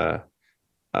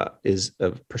is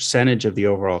a percentage of the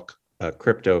overall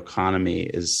crypto economy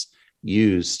is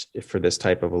used for this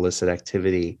type of illicit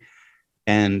activity.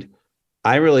 And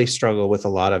I really struggle with a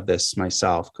lot of this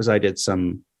myself because I did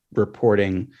some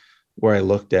reporting where I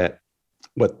looked at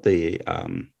what the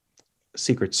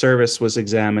Secret Service was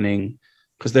examining,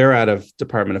 because they're out of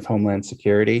Department of Homeland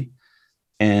Security.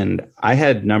 And I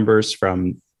had numbers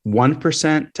from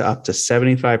 1% to up to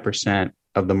 75%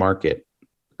 of the market.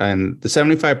 And the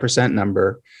 75%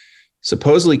 number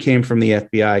supposedly came from the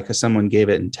FBI because someone gave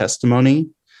it in testimony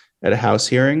at a House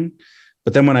hearing.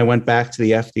 But then when I went back to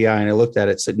the FBI and I looked at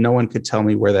it, it said no one could tell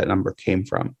me where that number came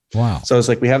from. Wow. So I was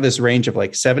like, we have this range of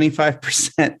like 75%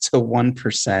 to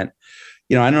 1%. I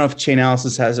don't know if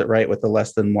Chainalysis has it right with the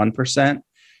less than 1%,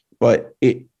 but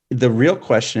the real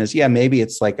question is, maybe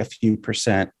it's like a few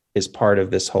percent is part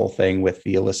of this whole thing with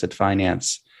the illicit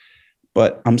finance.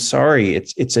 But I'm sorry,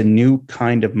 it's a new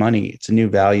kind of money. It's a new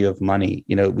value of money.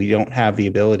 We don't have the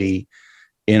ability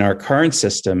in our current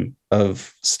system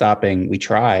of stopping. We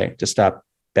try to stop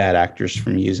bad actors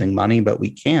from using money, but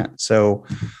we can't. So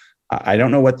I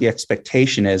don't know what the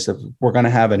expectation is if we're going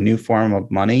to have a new form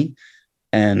of money,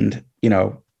 and,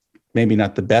 maybe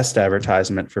not the best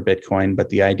advertisement for Bitcoin, but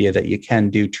the idea that you can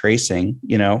do tracing,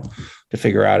 to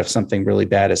figure out if something really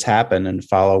bad has happened and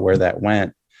follow where that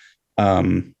went,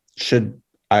 should,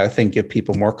 I think, give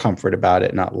people more comfort about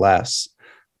it, not less.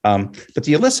 But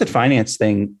the illicit finance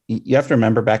thing, you have to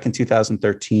remember back in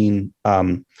 2013,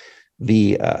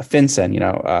 the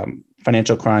FinCEN,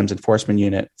 Financial Crimes Enforcement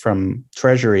Unit from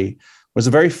Treasury, was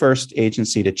the very first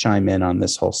agency to chime in on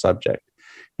this whole subject.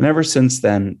 And ever since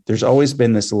then, there's always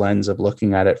been this lens of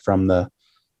looking at it from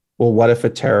what if a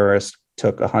terrorist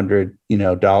took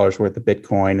 $100, dollars worth of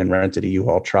Bitcoin and rented a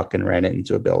U-Haul truck and ran it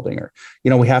into a building, or,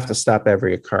 we have to stop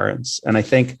every occurrence. And I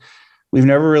think we've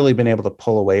never really been able to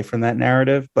pull away from that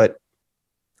narrative, but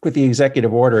with the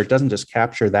executive order, it doesn't just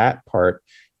capture that part.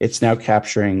 It's now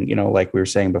capturing, like we were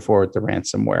saying before with the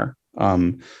ransomware.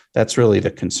 That's really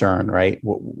the concern, right?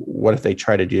 What if they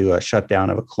try to do a shutdown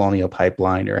of a colonial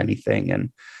pipeline or anything?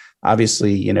 And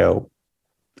obviously,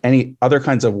 any other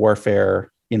kinds of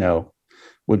warfare,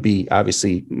 would be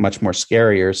obviously much more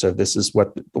scarier. So this is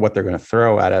what they're going to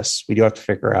throw at us. We do have to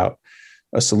figure out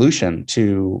a solution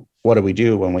to what do we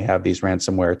do when we have these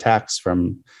ransomware attacks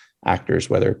from actors,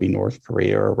 whether it be North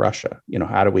Korea or Russia.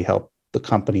 How do we help the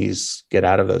companies get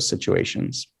out of those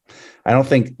situations? I don't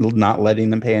think not letting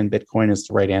them pay in Bitcoin is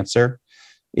the right answer.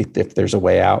 If there's a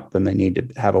way out, then they need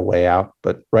to have a way out.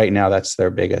 But right now, that's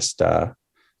their biggest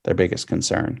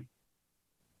concern.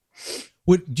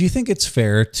 Do you think it's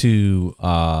fair to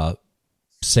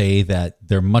say that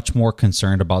they're much more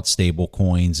concerned about stable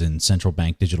coins and central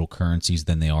bank digital currencies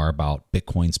than they are about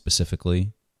Bitcoin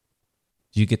specifically?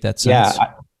 Do you get that sense?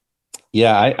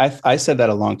 Yeah, I said that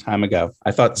a long time ago.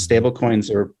 I thought stable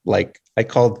coins are like,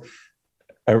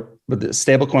 the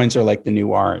stable coins are like the new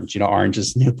orange. Orange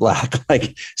is the new black.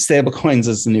 Like stable coins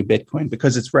is the new Bitcoin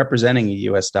because it's representing a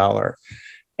US dollar.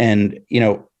 And,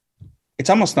 it's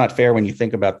almost not fair when you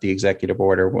think about the executive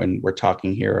order when we're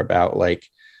talking here about like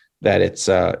that it's,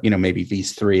 maybe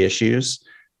these three issues.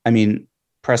 I mean,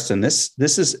 Preston, this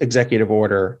is executive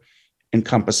order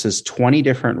encompasses 20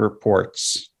 different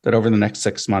reports that over the next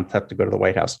 6 months have to go to the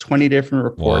White House, 20 different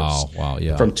reports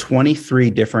from 23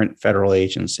 different federal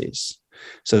agencies.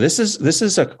 So this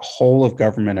is a whole of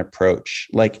government approach.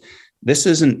 Like this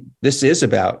is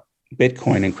about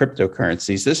Bitcoin and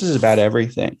cryptocurrencies. This is about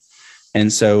everything.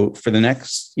 And so for the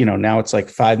next, now it's like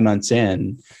 5 months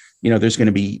in, there's going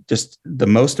to be just the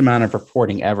most amount of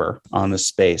reporting ever on this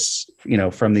space,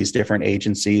 from these different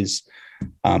agencies.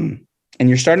 And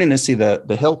you're starting to see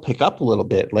the Hill pick up a little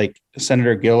bit, like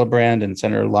Senator Gillibrand and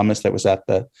Senator Lummis that was at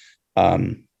the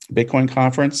Bitcoin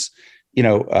conference.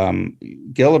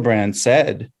 Gillibrand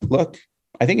said, look,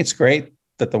 I think it's great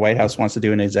that the White House wants to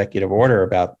do an executive order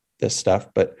about this stuff,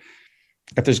 but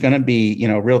if there's going to be,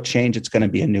 real change, it's going to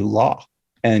be a new law,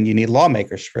 and you need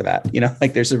lawmakers for that.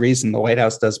 Like there's a reason the White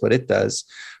House does what it does,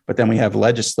 but then we have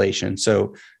legislation.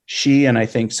 So she and I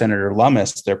think Senator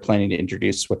Lummis, they're planning to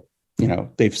introduce what,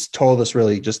 they've told us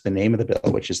really just the name of the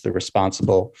bill, which is the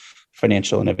Responsible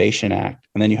Financial Innovation Act.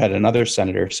 And then you had another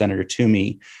senator, Senator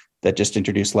Toomey, that just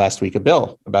introduced last week a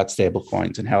bill about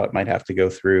stablecoins and how it might have to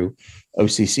go through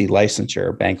OCC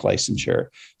licensure, bank licensure.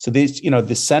 So these,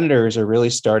 the senators are really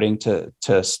starting to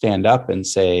stand up and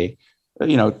say,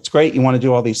 it's great you want to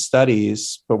do all these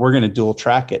studies, but we're going to dual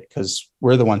track it because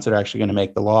we're the ones that are actually going to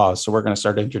make the laws. So we're going to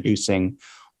start introducing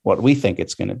what we think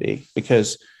it's going to be.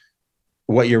 Because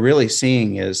what you're really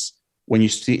seeing is when you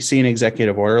see an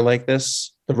executive order like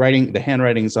this, the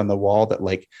handwriting's on the wall that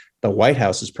like the White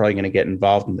House is probably going to get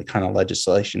involved in the kind of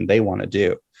legislation they want to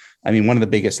do. I mean, one of the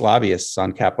biggest lobbyists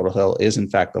on Capitol Hill is in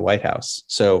fact the White House.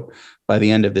 So by the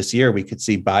end of this year, we could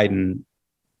see Biden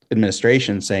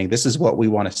administration saying, this is what we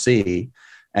want to see.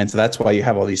 And so that's why you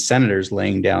have all these senators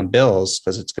laying down bills,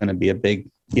 because it's going to be a big,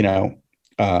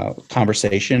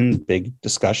 conversation, big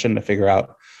discussion to figure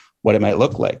out what it might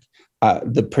look like.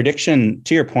 The prediction,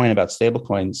 to your point about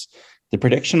stablecoins, the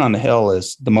prediction on the Hill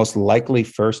is the most likely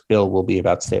first bill will be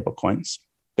about stablecoins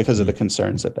because of the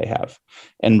concerns that they have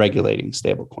in regulating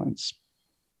stablecoins.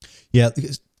 Yeah,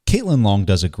 Caitlin Long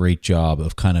does a great job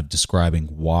of kind of describing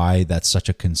why that's such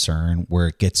a concern, where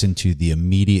it gets into the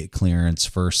immediate clearance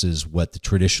versus what the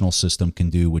traditional system can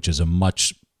do, which is a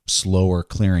much slower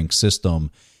clearing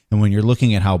system. And when you're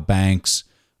looking at how banks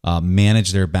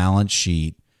manage their balance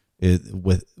sheet,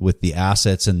 with the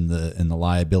assets and the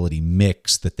liability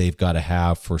mix that they've got to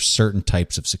have for certain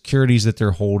types of securities that they're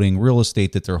holding, real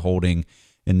estate that they're holding,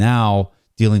 and now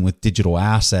dealing with digital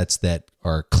assets that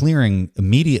are clearing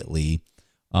immediately,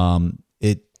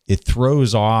 it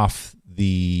throws off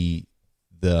the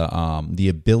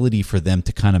ability for them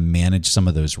to kind of manage some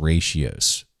of those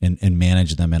ratios and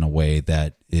manage them in a way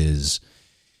that is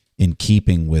in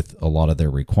keeping with a lot of their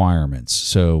requirements.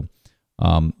 So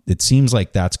it seems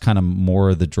like that's kind of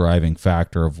more the driving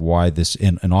factor of why this,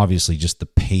 and obviously just the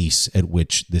pace at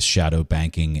which this shadow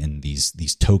banking and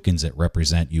these tokens that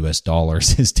represent US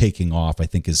dollars is taking off, I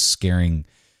think is scaring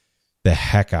the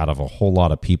heck out of a whole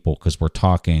lot of people, because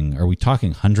are we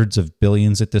talking hundreds of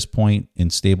billions at this point in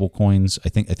stable coins? I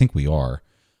think we are.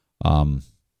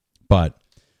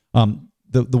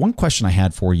 The one question I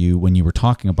had for you when you were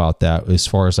talking about that, as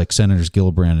far as like Senators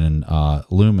Gillibrand and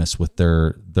Loomis with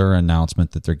their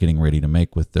announcement that they're getting ready to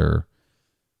make with their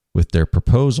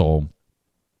proposal,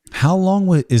 how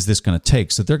long is this going to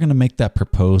take? So they're going to make that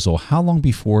proposal. How long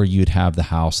before you'd have the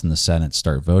House and the Senate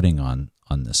start voting on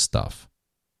on this stuff?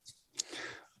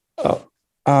 Oh,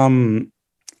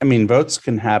 I mean, votes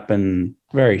can happen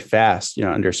very fast,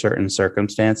 under certain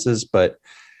circumstances, but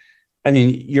I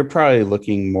mean, you're probably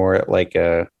looking more at like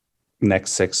a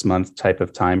next 6-month type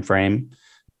of time frame,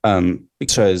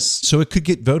 because so it could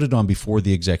get voted on before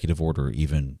the executive order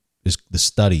even is, the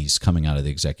studies coming out of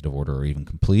the executive order are even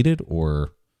completed,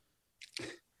 or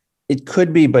it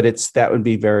could be, but that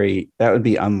would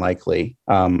be unlikely.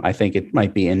 I think it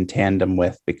might be in tandem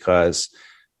with, because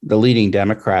the leading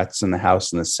Democrats in the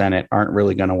House and the Senate aren't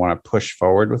really going to want to push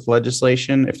forward with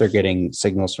legislation if they're getting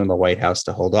signals from the White House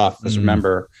to hold off. Because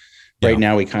remember, right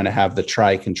now we kind of have the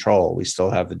tri-control. We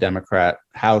still have the Democrat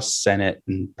House, Senate,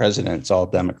 and President. It's all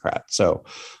Democrat. So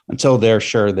until they're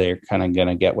sure they're kind of going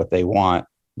to get what they want,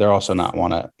 they're also not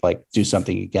want to like do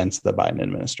something against the Biden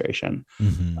administration.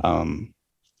 Mm-hmm.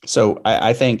 So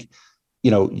I think,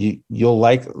 you'll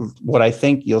like, what I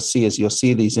think you'll see is you'll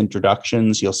see these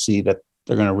introductions. You'll see that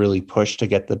they're going to really push to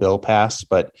get the bill passed,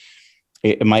 but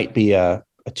it might be a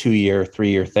 2-year,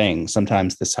 3-year thing.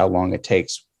 Sometimes this is how long it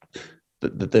takes.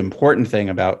 The important thing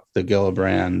about the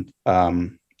Gillibrand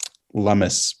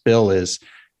Lummis bill is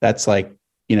that's like,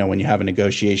 when you have a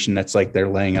negotiation, that's like they're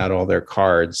laying out all their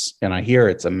cards. And I hear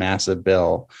it's a massive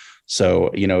bill. So,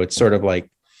 it's sort of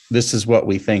like, this is what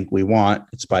we think we want.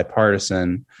 It's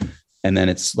bipartisan. And then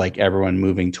it's like everyone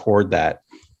moving toward that.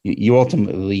 You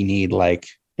ultimately need like,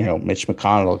 Mitch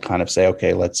McConnell to kind of say,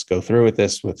 okay, let's go through with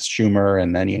this with Schumer.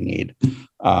 And then you need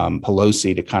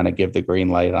Pelosi to kind of give the green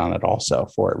light on it also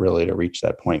for it really to reach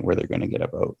that point where they're going to get a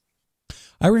vote.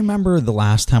 I remember the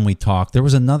last time we talked, there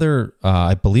was another,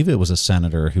 I believe it was a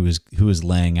senator who was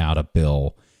laying out a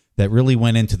bill that really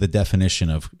went into the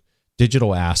definition of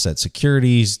digital asset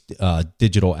securities,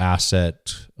 digital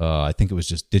asset. I think it was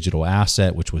just digital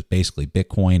asset, which was basically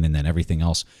Bitcoin, and then everything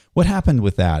else. What happened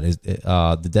with that?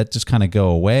 Did that just kind of go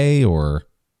away, or?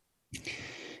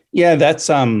 Yeah, that's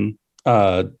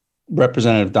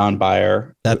Representative Don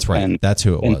Beyer. That's right. And that's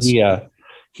who it was.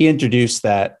 He introduced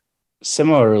that.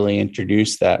 Similarly,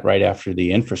 introduced that right after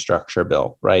the infrastructure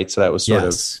bill, right? So that was sort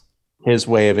of his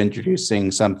way of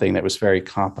introducing something that was very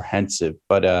comprehensive,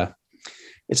 but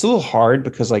it's a little hard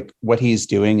because like what he's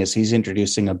doing is he's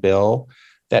introducing a bill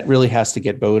that really has to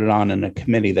get voted on in a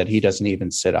committee that he doesn't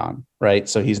even sit on, right?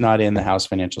 So he's not in the House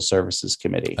Financial Services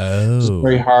Committee. Oh. It's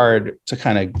very hard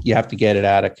to you have to get it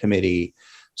out of committee.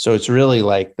 So it's really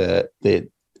like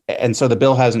and so the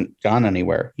bill hasn't gone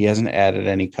anywhere. He hasn't added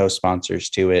any co-sponsors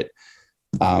to it.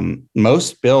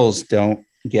 Most bills don't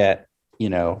get,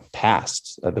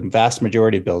 passed. The vast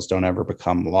majority of bills don't ever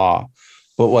become law.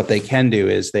 But what they can do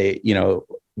is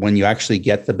when you actually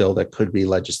get the bill that could be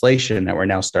legislation that we're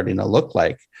now starting to look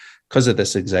like because of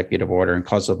this executive order and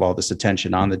because of all this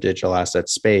attention on the digital asset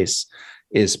space,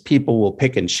 is people will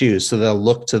pick and choose. So they'll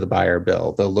look to the Beyer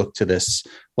bill. They'll look to this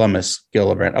Lummis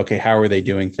Gillibrand. Okay, how are they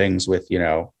doing things with,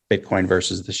 Bitcoin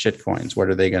versus the shitcoins?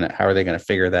 How are they going to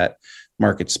figure that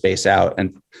market space out?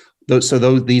 And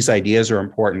these ideas are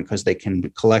important because they can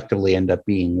collectively end up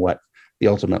being what the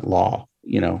ultimate law,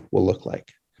 will look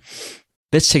like.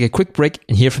 Let's take a quick break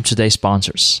and hear from today's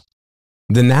sponsors.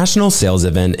 The national sales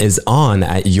event is on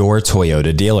at your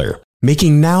Toyota dealer,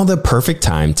 making now the perfect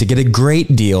time to get a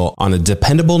great deal on a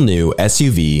dependable new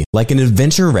SUV like an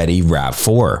adventure-ready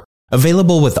RAV4.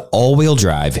 Available with all-wheel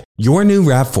drive, your new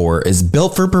RAV4 is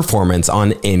built for performance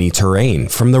on any terrain,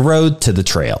 from the road to the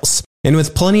trails. And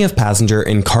with plenty of passenger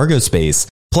and cargo space,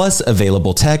 plus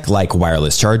available tech like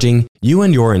wireless charging, you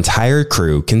and your entire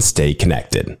crew can stay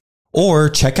connected. Or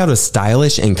check out a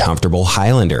stylish and comfortable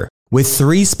Highlander with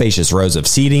 3 spacious rows of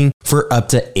seating for up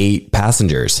to 8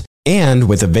 passengers. And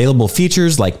with available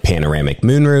features like panoramic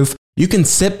moonroof, you can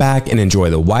sit back and enjoy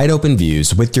the wide open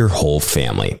views with your whole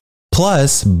family.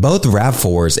 Plus, both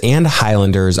RAV4s and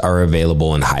Highlanders are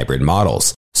available in hybrid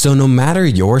models. So no matter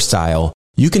your style,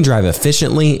 you can drive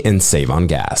efficiently and save on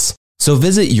gas. So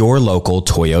visit your local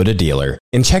Toyota dealer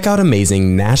and check out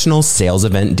amazing national sales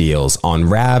event deals on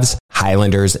RAVs,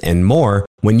 Highlanders, and more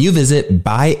when you visit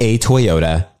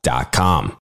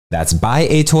buyatoyota.com. That's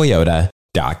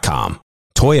buyatoyota.com.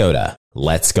 Toyota,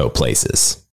 let's go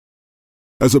places.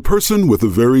 As a person with a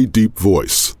very deep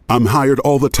voice, I'm hired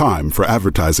all the time for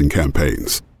advertising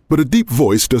campaigns. But a deep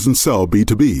voice doesn't sell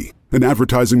B2B, and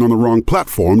advertising on the wrong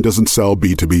platform doesn't sell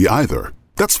B2B either.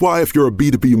 That's why if you're a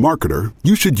B2B marketer,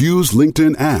 you should use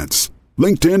LinkedIn ads.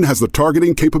 LinkedIn has the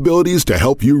targeting capabilities to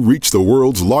help you reach the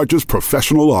world's largest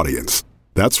professional audience.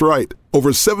 That's right,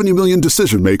 over 70 million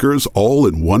decision makers all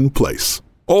in one place.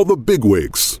 All the big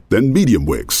wigs, then medium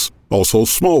wigs, also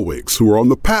small wigs who are on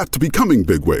the path to becoming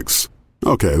big wigs.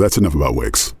 Okay, that's enough about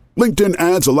wigs. LinkedIn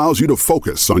ads allows you to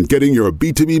focus on getting your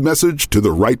B2B message to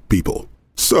the right people.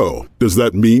 So, does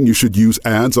that mean you should use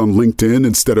ads on LinkedIn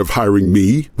instead of hiring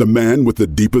me, the man with the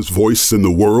deepest voice in the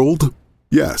world?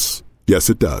 Yes. Yes,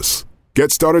 it does.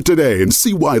 Get started today and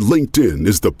see why LinkedIn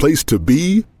is the place to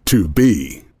be to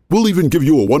be. We'll even give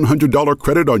you a $100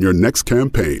 credit on your next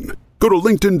campaign. Go to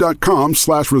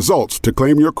linkedin.com/results to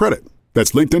claim your credit.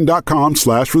 That's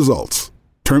linkedin.com/results.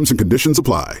 Terms and conditions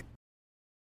apply.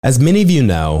 As many of you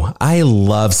know, I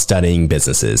love studying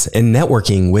businesses and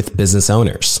networking with business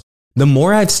owners. The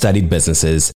more I've studied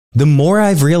businesses, the more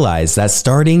I've realized that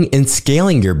starting and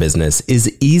scaling your business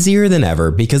is easier than ever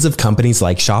because of companies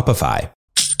like Shopify.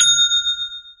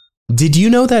 Did you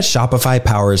know that Shopify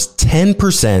powers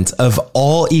 10% of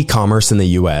all e-commerce in the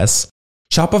US?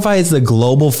 Shopify is the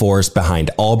global force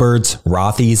behind Allbirds,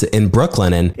 Rothy's, and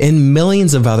Brooklinen, and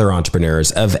millions of other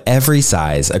entrepreneurs of every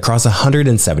size across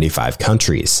 175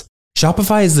 countries.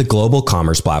 Shopify is the global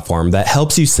commerce platform that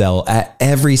helps you sell at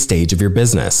every stage of your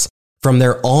business, from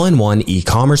their all-in-one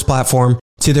e-commerce platform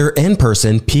to their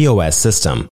in-person POS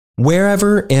system.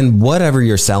 Wherever and whatever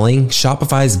you're selling,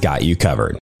 Shopify's got you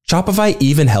covered. Shopify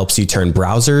even helps you turn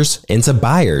browsers into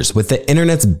buyers with the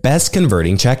internet's best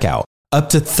converting checkout, up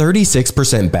to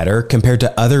 36% better compared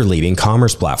to other leading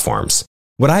commerce platforms.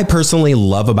 What I personally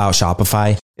love about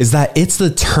Shopify is that it's the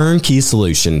turnkey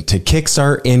solution to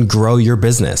kickstart and grow your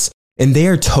business, and they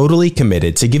are totally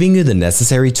committed to giving you the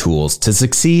necessary tools to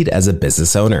succeed as a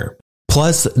business owner.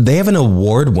 Plus, they have an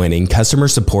award-winning customer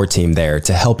support team there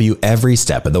to help you every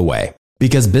step of the way.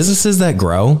 Because businesses that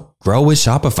grow with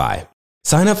Shopify.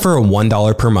 Sign up for a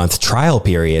 $1 per month trial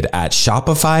period at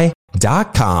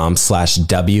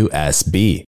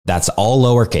shopify.com/WSB. That's all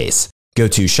lowercase. Go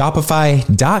to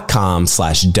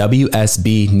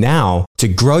shopify.com/WSB now to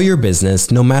grow your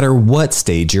business no matter what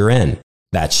stage you're in.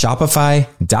 That's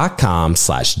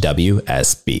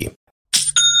shopify.com/WSB.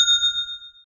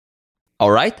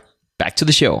 All right, back to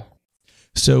the show.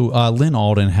 So Lynn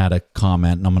Alden had a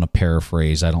comment, and I'm going to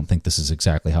paraphrase. I don't think this is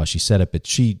exactly how she said it, but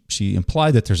she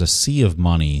implied that there's a sea of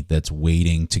money that's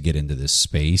waiting to get into this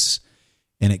space,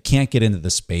 and it can't get into the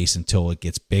space until it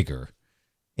gets bigger.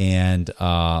 And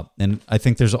I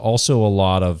think there's also a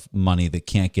lot of money that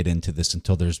can't get into this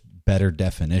until there's better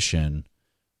definition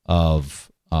of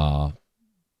the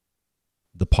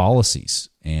policies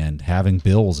and having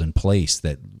bills in place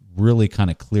that really kind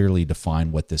of clearly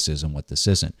define what this is and what this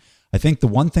isn't. I think the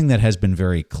one thing that has been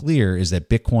very clear is that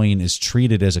Bitcoin is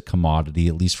treated as a commodity,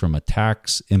 at least from a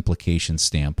tax implication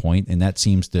standpoint, and that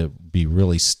seems to be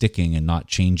really sticking and not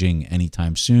changing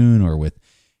anytime soon or with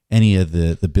any of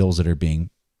the bills that are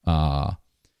being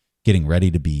getting ready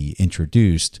to be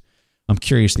introduced. I'm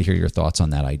curious to hear your thoughts on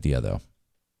that idea, though.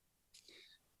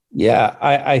 Yeah,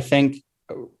 I think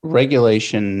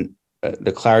regulation,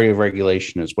 the clarity of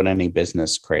regulation is what any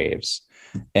business craves.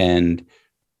 And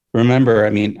remember,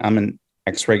 I mean, I'm an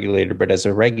ex-regulator, but as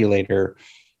a regulator,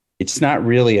 it's not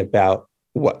really about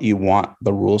what you want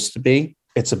the rules to be.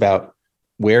 It's about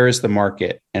where is the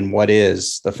market and what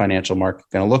is the financial market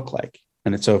going to look like.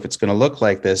 And so if it's going to look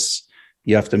like this,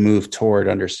 you have to move toward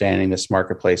understanding this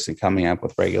marketplace and coming up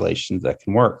with regulations that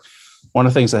can work. One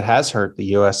of the things that has hurt the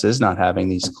U.S. is not having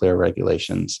these clear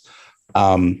regulations.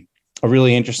 A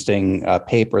really interesting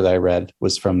paper that I read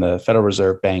was from the Federal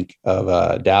Reserve Bank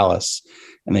of Dallas,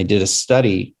 and they did a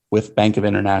study with Bank of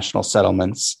International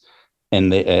Settlements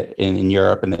in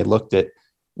Europe, and they looked at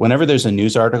whenever there's a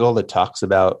news article that talks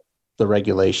about the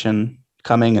regulation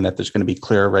coming and that there's going to be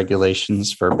clear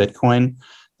regulations for Bitcoin,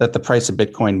 that the price of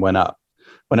Bitcoin went up.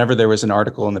 Whenever there was an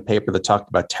article in the paper that talked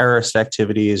about terrorist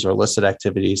activities or illicit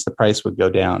activities, the price would go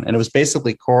down. And it was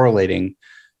basically correlating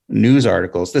news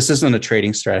articles. This isn't a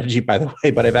trading strategy, by the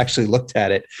way, but I've actually looked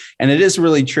at it. And it is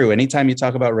really true. Anytime you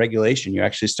talk about regulation, you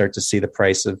actually start to see the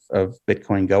price of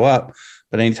Bitcoin go up.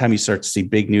 But anytime you start to see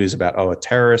big news about, a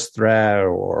terrorist threat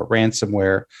or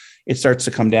ransomware, it starts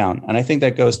to come down. And I think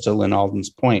that goes to Lynn Alden's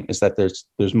point, is that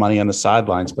there's money on the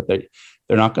sidelines, but they're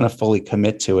not going to fully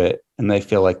commit to it. And they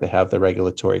feel like they have the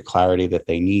regulatory clarity that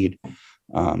they need.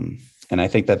 And I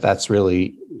think that that's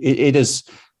really, it is,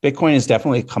 Bitcoin is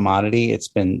definitely a commodity. It's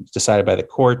been decided by the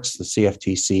courts. The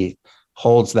CFTC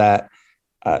holds that.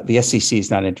 The SEC is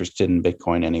not interested in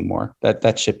Bitcoin anymore.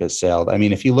 That ship has sailed. I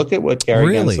mean, if you look at what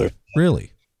Gary Gensler...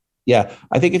 Really? Yeah.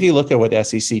 I think if you look at what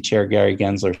SEC Chair Gary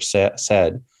Gensler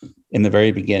said in the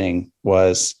very beginning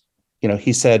was,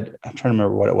 he said, I'm trying to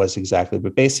remember what it was exactly,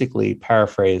 but basically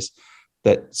paraphrase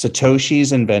that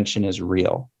Satoshi's invention is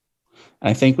real. And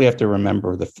I think we have to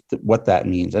remember what that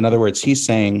means. In other words, he's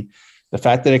saying the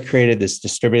fact that it created this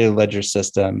distributed ledger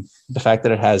system, the fact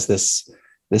that it has this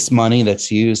money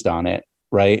that's used on it,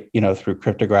 right? Through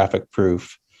cryptographic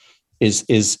proof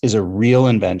is a real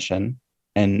invention.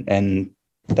 And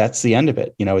that's the end of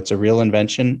it. It's a real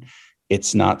invention.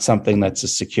 It's not something that's a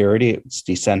security. It's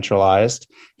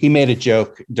decentralized. He made a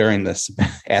joke during this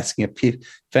asking if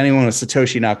anyone was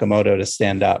Satoshi Nakamoto to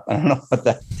stand up. I don't know about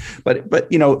that, but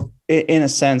in a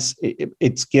sense,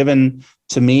 it's given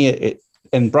to me.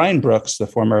 And Brian Brooks, the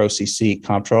former OCC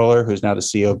comptroller, who's now the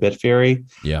CEO of Bitfury,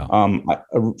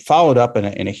 followed up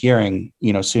in a hearing,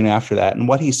 soon after that. And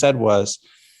what he said was,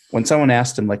 when someone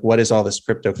asked him, like, what is all this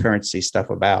cryptocurrency stuff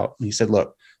about? He said,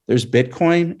 look, there's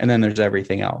Bitcoin and then there's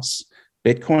everything else.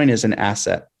 Bitcoin is an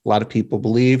asset. A lot of people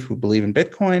who believe in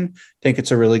Bitcoin think it's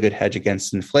a really good hedge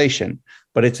against inflation,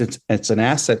 but it's an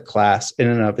asset class in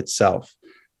and of itself.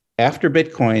 After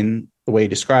Bitcoin, the way he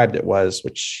described it was,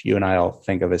 which you and I all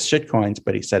think of as shitcoins,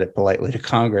 but he said it politely to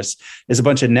Congress, is a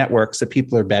bunch of networks that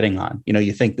people are betting on.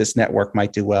 You think this network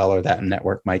might do well or that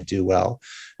network might do well.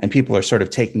 And people are sort of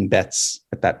taking bets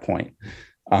at that point.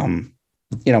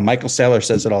 Michael Saylor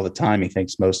says it all the time. He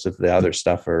thinks most of the other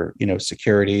stuff are,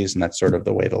 securities, and that's sort of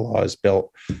the way the law is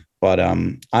built. But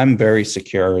I'm very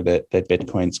secure that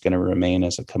Bitcoin's going to remain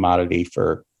as a commodity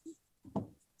for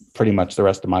pretty much the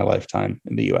rest of my lifetime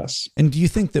in the US. And do you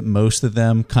think that most of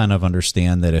them kind of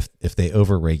understand that if they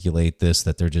overregulate this,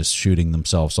 that they're just shooting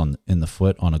themselves in the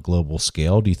foot on a global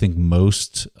scale? Do you think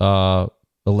most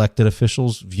elected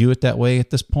officials view it that way at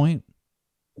this point?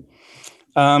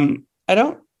 I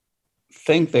don't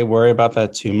think they worry about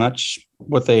that too much.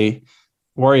 What they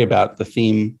worry about, the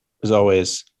theme is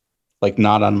always like,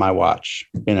 not on my watch.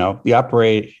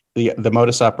 The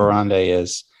modus operandi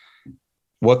is,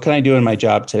 what can I do in my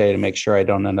job today to make sure I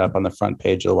don't end up on the front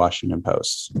page of the Washington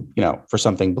Post, for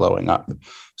something blowing up?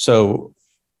 So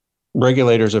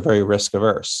regulators are very risk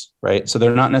averse, right? So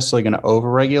they're not necessarily going to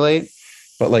overregulate,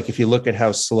 but like, if you look at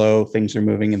how slow things are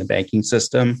moving in the banking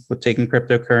system with taking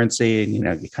cryptocurrency, and,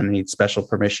 you kind of need special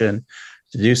permission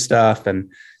to do stuff.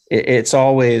 And it's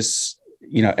always,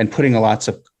 and putting lots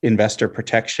of investor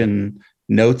protection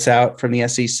notes out from the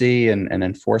SEC and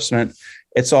enforcement,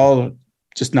 it's all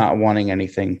just not wanting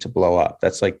anything to blow up.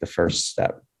 That's like the first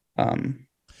step.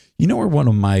 Where one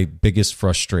of my biggest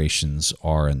frustrations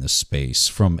are in this space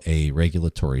from a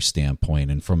regulatory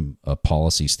standpoint and from a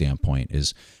policy standpoint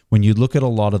is when you look at a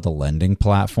lot of the lending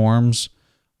platforms,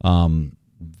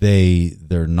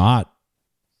 they're not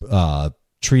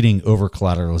treating over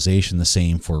collateralization the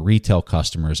same for retail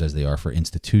customers as they are for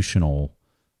institutional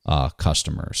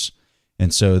customers.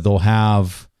 And so they'll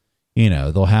have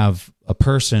a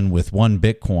person with one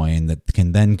Bitcoin that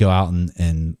can then go out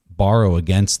and borrow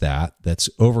against that's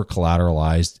over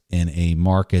collateralized in a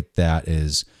market that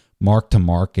is mark to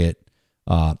market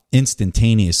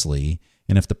instantaneously.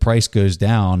 And if the price goes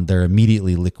down, they're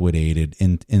immediately liquidated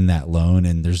in that loan.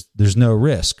 And there's no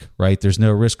risk, right? There's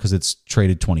no risk because it's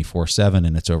traded 24/7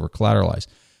 and it's over collateralized.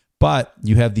 But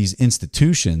you have these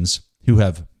institutions who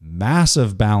have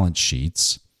massive balance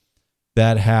sheets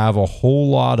that have a whole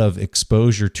lot of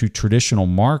exposure to traditional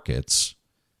markets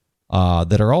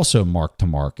that are also mark to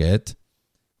market,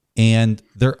 and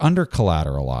they're under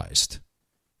collateralized.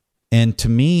 And to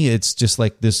me, it's just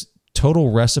like this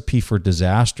total recipe for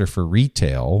disaster for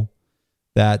retail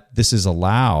that this is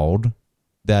allowed.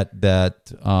 That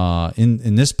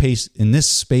in this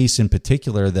space in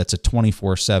particular, that's a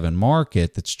 24/7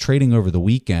 market that's trading over the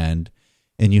weekend.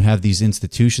 And you have these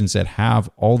institutions that have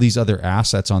all these other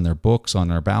assets on their books, on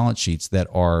their balance sheets that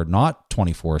are not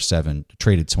 24/7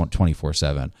 traded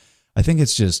 24/7. I think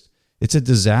it's a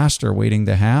disaster waiting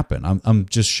to happen. I'm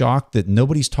just shocked that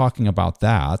nobody's talking about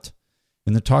that,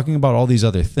 and they're talking about all these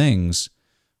other things.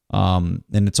 And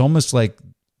it's almost like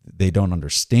they don't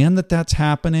understand that that's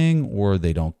happening, or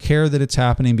they don't care that it's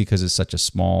happening because it's such a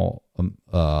small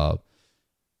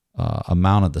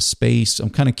amount of the space. I'm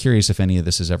kind of curious if any of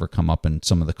this has ever come up in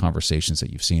some of the conversations that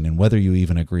you've seen, and whether you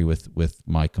even agree with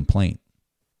my complaint.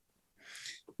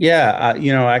 Yeah,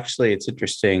 actually, it's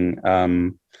interesting.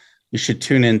 You should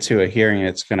tune into a hearing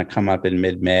that's going to come up in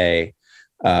mid-May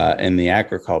in the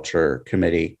Agriculture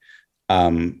Committee,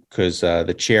 because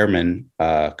the chairman,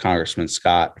 Congressman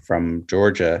Scott from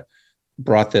Georgia,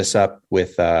 brought this up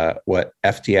with what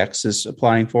FTX is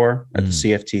applying for at the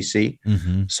CFTC.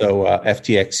 Mm-hmm. So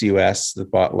FTX US, the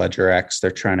bought Ledger X, they're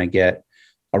trying to get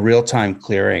a real-time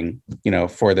clearing,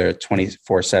 for their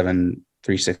 24/7,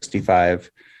 365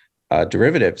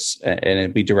 derivatives, and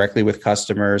it'd be directly with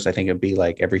customers. I think it'd be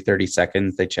like every 30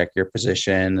 seconds they check your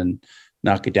position and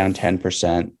knock it down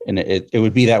 10%, and it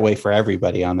would be that way for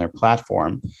everybody on their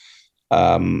platform.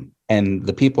 And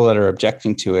the people that are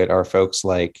objecting to it are folks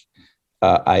like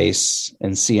ICE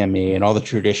and CME and all the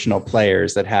traditional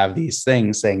players that have these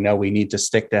things saying, no, we need to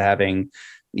stick to having,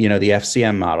 the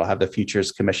FCM model, have the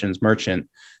futures commissions merchant,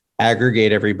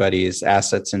 aggregate everybody's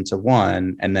assets into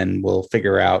one, and then we'll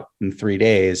figure out in 3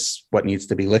 days what needs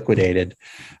to be liquidated,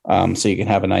 so you can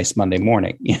have a nice Monday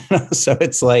morning. So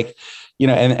it's like,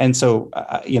 so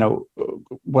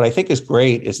what I think is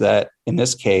great is that in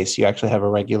this case, you actually have a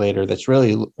regulator that's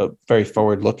really very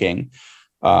forward looking.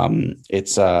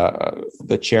 It's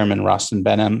the chairman, Rostin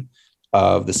Behnam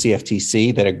of the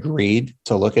CFTC, that agreed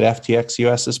to look at FTX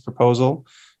US's proposal.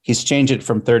 He's changed it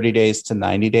from 30 days to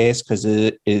 90 days because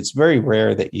it's very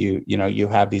rare that you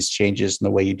have these changes in the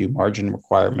way you do margin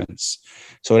requirements.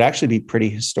 So it'd actually be pretty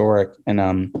historic.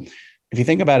 And if you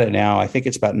think about it now, I think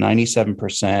it's about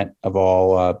 97% of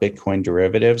all Bitcoin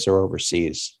derivatives are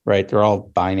overseas, right? They're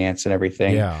all Binance and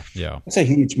everything. Yeah. It's a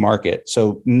huge market.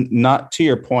 So not to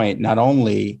your point, not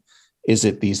only is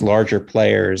it these larger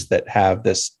players that have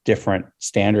this different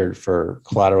standard for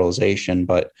collateralization,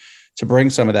 but to bring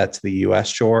some of that to the US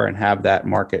shore and have that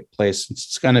marketplace,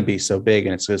 it's going to be so big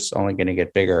and it's just only going to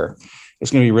get bigger.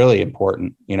 It's going to be really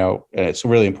important, and it's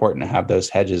really important to have those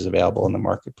hedges available in the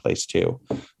marketplace too,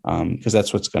 because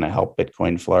that's what's going to help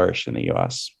Bitcoin flourish in the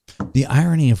US. The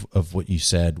irony of what you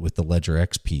said with the Ledger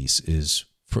X piece is,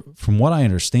 from what I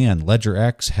understand, Ledger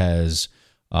X has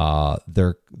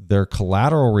their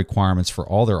collateral requirements for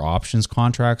all their options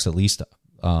contracts, at least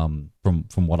from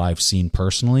what I've seen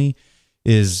personally,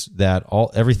 is that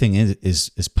everything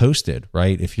is posted,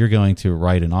 right? If you're going to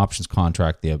write an options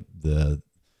contract, the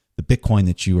Bitcoin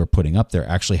that you are putting up there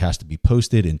actually has to be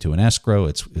posted into an escrow.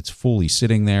 It's fully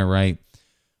sitting there, right?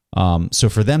 So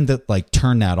for them to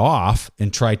turn that off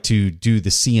and try to do the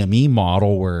CME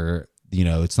model where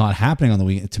it's not happening on the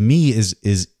weekend, to me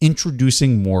is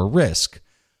introducing more risk,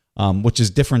 which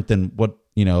is different than what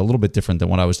a little bit different than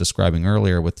what I was describing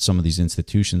earlier with some of these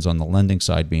institutions on the lending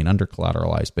side being under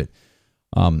collateralized. But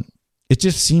it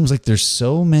just seems like there's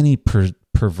so many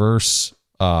perverse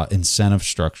incentive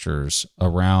structures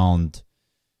around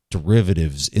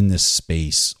derivatives in this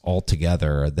space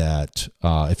altogether that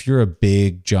if you're a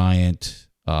big, giant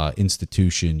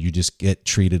institution, you just get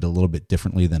treated a little bit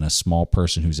differently than a small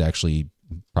person who's actually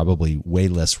probably way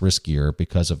less riskier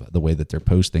because of the way that they're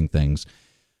posting things.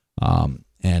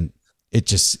 And it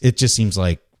just seems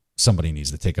like somebody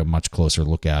needs to take a much closer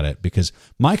look at it, because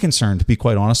my concern, to be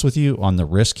quite honest with you, on the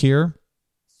risk here,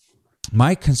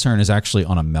 my concern is actually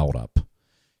on a melt up.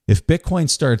 If Bitcoin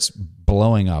starts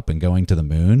blowing up and going to the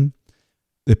moon,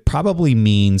 it probably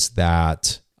means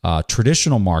that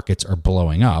traditional markets are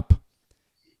blowing up.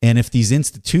 And if these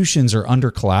institutions are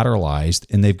under collateralized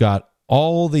and they've got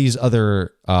all these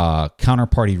other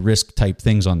counterparty risk type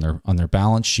things on their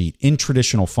balance sheet in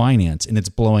traditional finance, and it's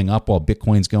blowing up while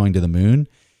Bitcoin's going to the moon,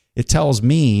 it tells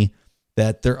me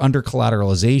that their under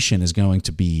collateralization is going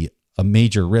to be a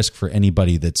major risk for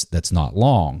anybody that's not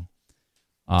long.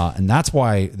 And that's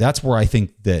where I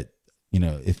think that,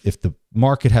 if the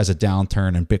market has a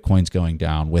downturn and Bitcoin's going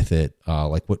down with it,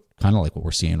 like what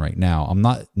we're seeing right now, I'm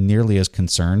not nearly as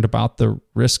concerned about the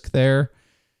risk there.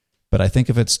 But I think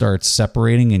if it starts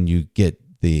separating and you get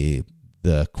the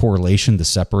correlation to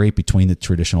separate between the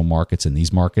traditional markets and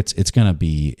these markets, it's going to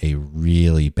be a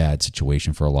really bad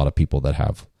situation for a lot of people that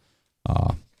have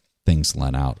things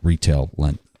lent out, retail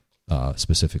lent,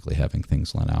 specifically having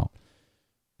things lent out.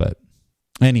 But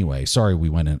anyway, sorry, we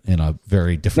went in a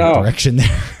very different direction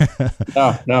there.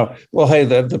 No. Well, hey,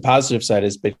 the positive side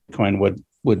is Bitcoin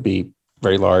would be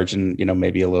very large, and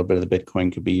maybe a little bit of the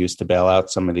Bitcoin could be used to bail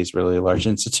out some of these really large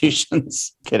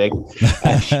institutions. Kidding.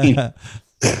 I mean,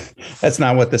 that's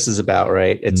not what this is about,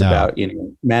 right? It's about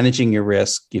managing your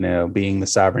risk, being the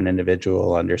sovereign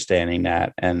individual, understanding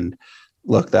that. And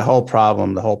look, the whole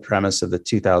premise of the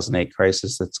 2008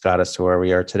 crisis that's got us to where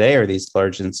we are today are these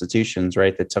large institutions,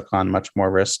 right, that took on much more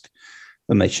risk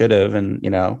than they should have, and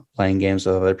playing games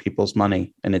with other people's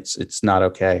money, and it's not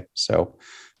okay. So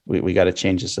we got to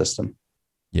change the system.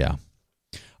 Yeah.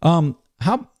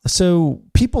 So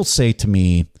people say to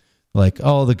me,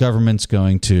 oh, the government's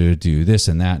going to do this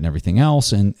and that and everything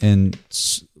else. And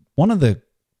one of the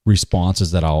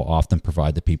responses that I'll often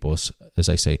provide to people is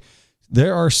I say,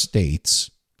 there are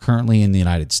states currently in the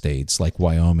United States, like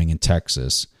Wyoming and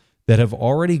Texas, that have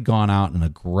already gone out and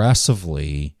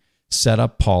aggressively set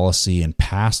up policy and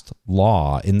passed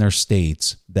law in their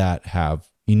states that have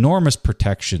enormous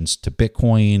protections to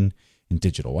Bitcoin and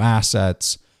digital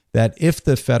assets, that if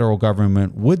the federal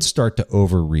government would start to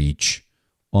overreach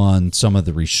on some of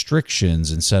the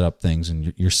restrictions and set up things,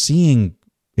 and you're seeing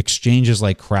exchanges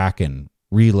like Kraken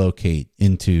relocate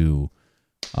into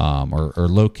or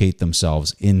locate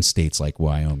themselves in states like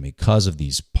Wyoming because of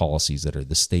these policies that are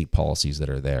the state policies that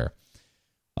are there.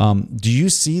 Do you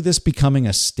see this becoming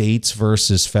a states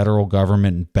versus federal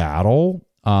government battle?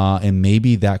 And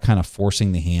maybe that kind of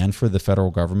forcing the hand for the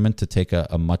federal government to take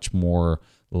a much more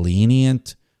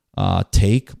lenient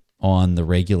take on the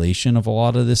regulation of a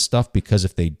lot of this stuff, because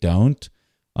if they don't,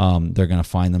 they're going to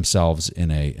find themselves in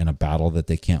a battle that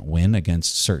they can't win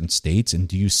against certain states. And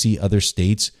do you see other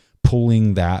states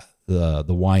pulling the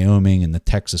Wyoming and the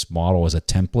Texas model as a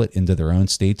template into their own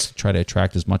states to try to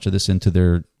attract as much of this into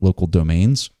their local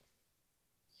domains?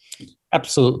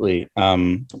 Absolutely.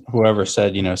 Whoever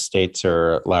said, states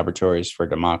are laboratories for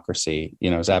democracy,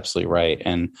 is absolutely right.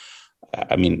 And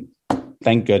I mean,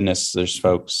 thank goodness there's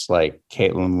folks like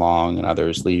Caitlin Long and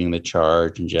others leading the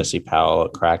charge, and Jesse Powell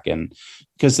at Kraken,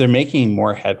 because they're making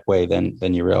more headway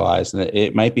than you realize. And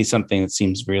it might be something that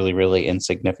seems really, really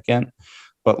insignificant,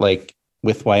 but like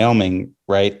with Wyoming,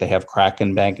 right? They have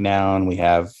Kraken Bank now, and we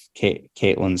have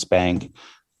Caitlin's bank.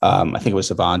 I think it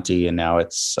was Avanti, and now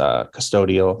it's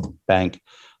Custodial Bank.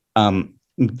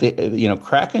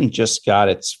 Kraken just got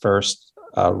its first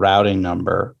routing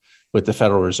number with the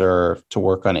Federal Reserve to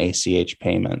work on ACH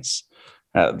payments.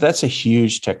 That's a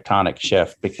huge tectonic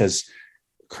shift, because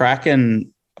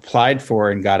Kraken applied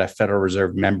for and got a Federal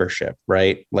Reserve membership,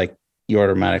 right? Like you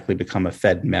automatically become a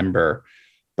Fed member.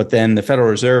 But then the Federal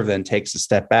Reserve then takes a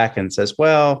step back and says,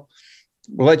 well,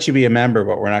 we'll let you be a member,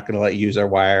 but we're not going to let you use our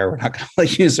wire. We're not going to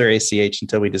let you use our ACH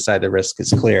until we decide the risk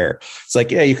is clear. It's like,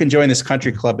 yeah, you can join this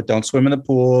country club, but don't swim in the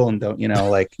pool, and don't eat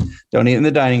in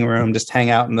the dining room. Just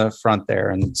hang out in the front there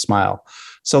and smile.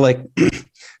 So like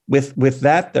with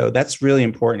that, though, that's really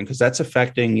important, because that's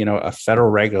affecting, a federal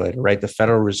regulator, right? The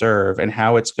Federal Reserve, and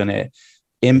how it's going to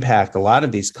impact a lot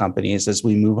of these companies as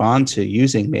we move on to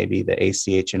using maybe the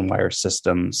ACH and wire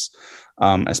systems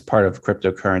as part of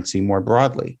cryptocurrency more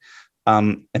broadly.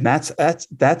 And that's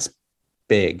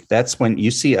big. That's when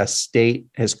you see a state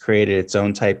has created its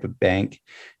own type of bank.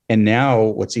 And now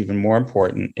what's even more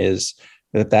important is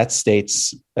that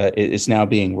state's is now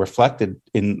being reflected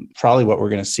in probably what we're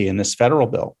going to see in this federal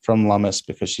bill from Lummis,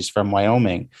 because she's from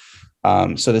Wyoming.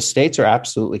 So the states are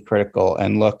absolutely critical.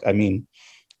 And look, I mean,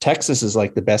 Texas is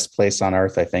like the best place on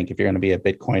earth, I think, if you're going to be a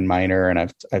Bitcoin miner.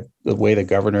 And the way the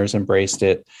governor's embraced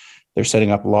it, they're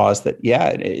setting up laws that,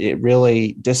 it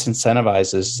really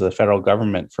disincentivizes the federal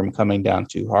government from coming down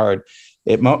too hard.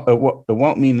 It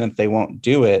won't mean that they won't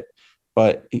do it,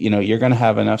 but you're going to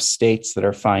have enough states that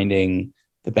are finding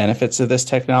the benefits of this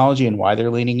technology and why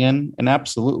they're leaning in. And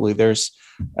absolutely, there's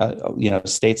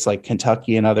states like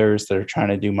Kentucky and others that are trying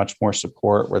to do much more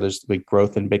support, where there's big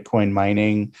growth in Bitcoin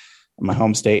mining. My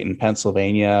home state in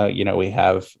Pennsylvania, we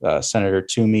have Senator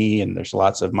Toomey, and there's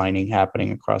lots of mining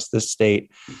happening across this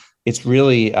state. It's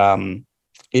really,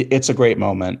 it's a great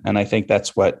moment. And I think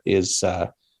that's what is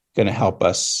going to help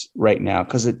us right now,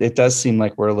 because it does seem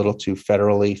like we're a little too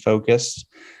federally focused.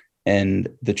 And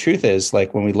the truth is,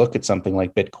 like, when we look at something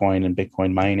like Bitcoin and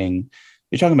Bitcoin mining,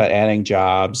 you're talking about adding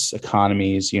jobs,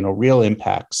 economies, real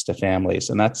impacts to families.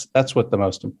 And that's what the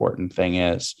most important thing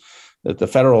is, that the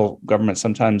federal government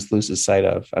sometimes loses sight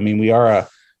of. I mean, we are a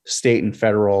state and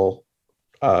federal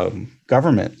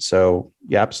government. So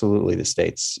yeah, absolutely, the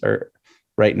states are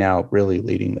right now really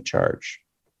leading the charge.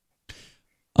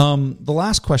 The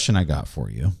last question I got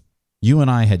for you, you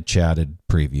and I had chatted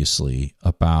previously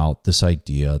about this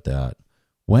idea that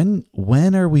when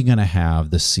are we going to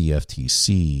have the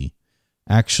CFTC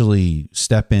actually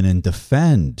step in and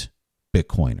defend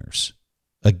Bitcoiners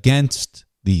against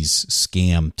these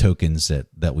scam tokens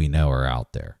that we know are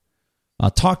out there?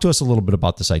 Talk to us a little bit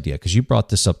about this idea, because you brought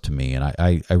this up to me, and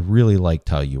I really liked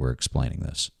how you were explaining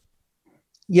this.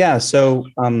 Yeah. So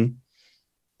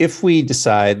if we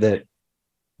decide that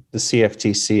the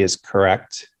CFTC is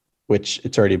correct, which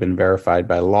it's already been verified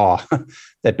by law,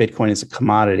 that Bitcoin is a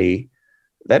commodity,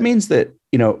 that means that,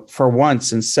 for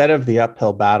once, instead of the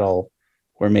uphill battle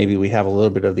where maybe we have a little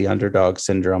bit of the underdog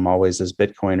syndrome always as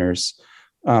Bitcoiners,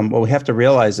 what we have to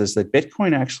realize is that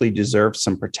Bitcoin actually deserves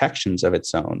some protections of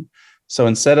its own. So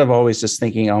instead of always just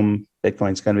thinking,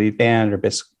 Bitcoin's going to be banned or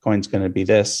Bitcoin's going to be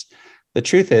this, the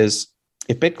truth is,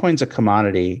 if Bitcoin's a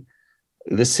commodity,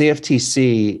 the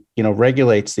CFTC,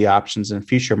 regulates the options and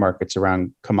future markets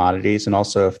around commodities, and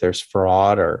also if there's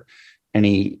fraud or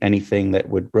anything that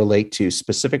would relate to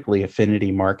specifically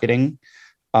affinity marketing.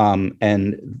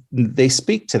 And they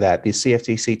speak to that. The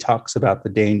CFTC talks about the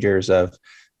dangers of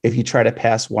if you try to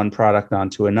pass one product on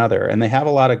to another. And they have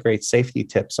a lot of great safety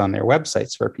tips on their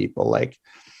websites for people, like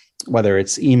whether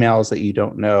it's emails that you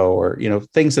don't know or,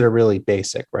 things that are really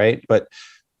basic, right? But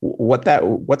what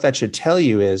that should tell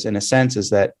you is, in a sense, is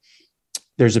that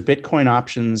there's a Bitcoin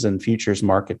options and futures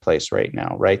marketplace right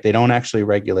now, right? They don't actually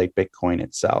regulate Bitcoin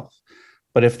itself.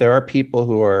 But if there are people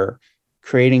who are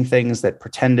creating things that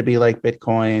pretend to be like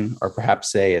Bitcoin, or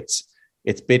perhaps say it's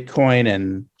Bitcoin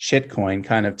and shitcoin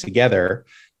kind of together,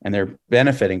 and they're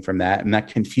benefiting from that, and that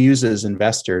confuses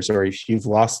investors, or if you've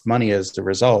lost money as a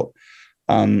result,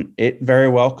 it very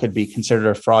well could be considered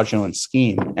a fraudulent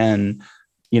scheme. And,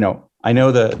 I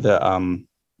know the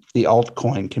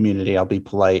altcoin community, I'll be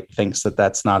polite, thinks that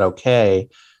that's not okay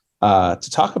to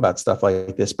talk about stuff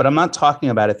like this, but I'm not talking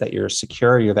about it that you're a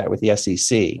security or that with the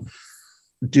SEC.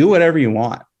 Do whatever you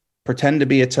want. Pretend to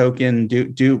be a token,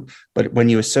 but when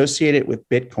you associate it with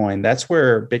Bitcoin, that's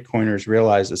where Bitcoiners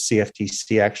realize the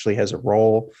CFTC actually has a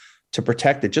role to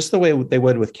protect it, just the way they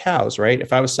would with cows, right?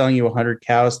 If I was selling you 100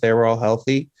 cows, they were all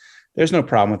healthy, there's no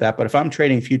problem with that. But if I'm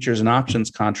trading futures and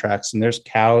options contracts and there's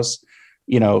cows,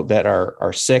 that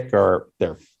are sick, or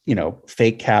they're,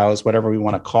 fake cows, whatever we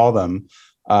want to call them,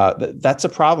 that's a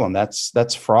problem.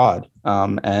 That's fraud.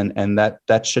 And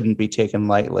that shouldn't be taken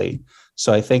lightly.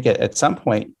 So I think at some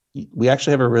point, we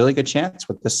actually have a really good chance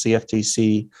with the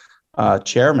CFTC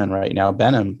chairman right now,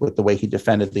 Benham, with the way he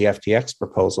defended the FTX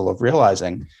proposal, of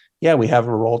realizing, we have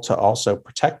a role to also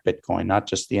protect Bitcoin, not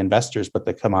just the investors, but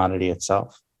the commodity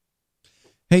itself.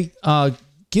 Hey,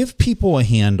 give people a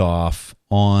handoff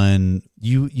on,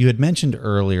 you had mentioned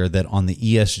earlier that on the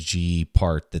ESG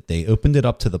part, that they opened it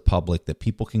up to the public, that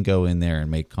people can go in there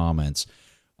and make comments.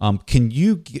 Can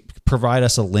you provide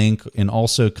us a link, and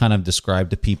also kind of describe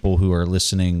to people who are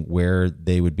listening where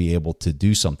they would be able to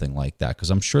do something like that? Because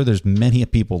I'm sure there's many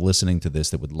people listening to this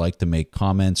that would like to make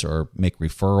comments or make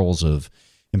referrals of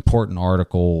important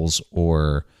articles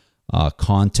or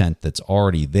content that's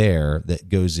already there that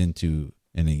goes into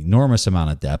an enormous amount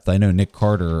of depth. I know Nick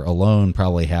Carter alone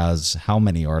probably has how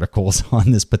many articles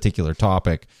on this particular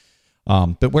topic,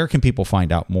 but where can people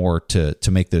find out more to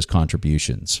make those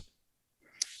contributions?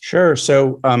 Sure.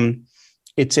 So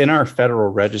it's in our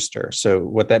Federal Register. So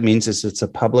what that means is it's a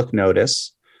public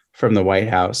notice from the White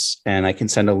House, and I can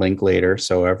send a link later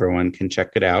so everyone can check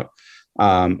it out.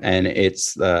 And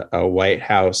it's a White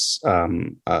House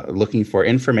looking for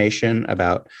information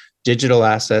about digital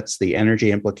assets, the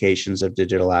energy implications of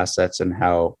digital assets, and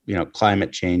how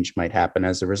climate change might happen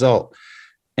as a result.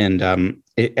 And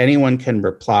anyone can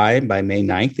reply by May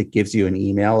 9th. It gives you an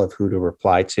email of who to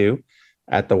reply to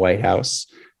at the White House.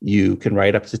 You can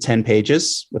write up to 10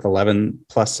 pages with 11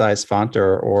 plus size font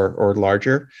or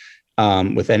larger,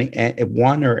 with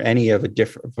one or any of a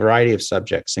different variety of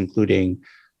subjects, including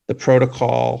the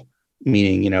protocol,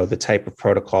 meaning, the type of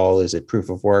protocol, is it proof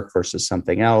of work versus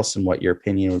something else, and what your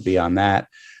opinion would be on that.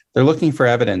 They're looking for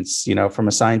evidence, from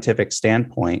a scientific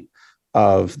standpoint,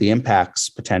 of the impacts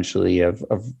potentially of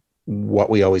what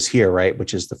we always hear, right,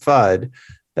 which is the FUD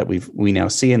that we now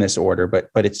see in this order, but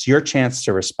it's your chance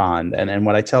to respond. And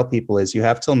what I tell people is you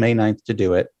have till May 9th to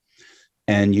do it,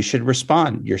 and you should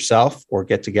respond yourself or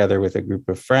get together with a group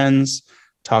of friends,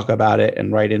 talk about it,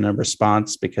 and write in a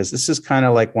response, because this is kind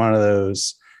of like one of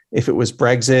those, if it was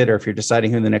Brexit, or if you're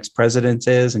deciding who the next president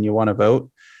is and you want to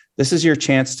vote, this is your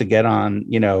chance to get on,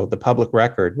 the public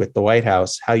record with the White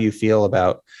House, how you feel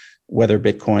about whether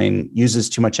Bitcoin uses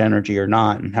too much energy or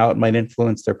not, and how it might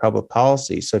influence their public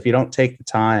policy. So if you don't take the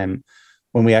time,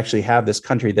 when we actually have this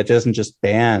country that doesn't just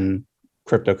ban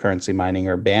cryptocurrency mining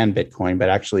or ban Bitcoin, but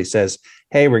actually says,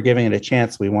 hey, we're giving it a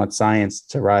chance, we want science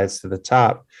to rise to the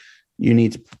top, you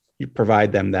need to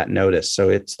provide them that notice. So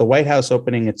it's the White House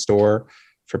opening its door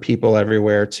for people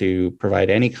everywhere to provide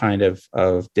any kind of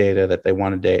data that they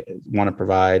want to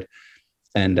provide.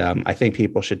 And I think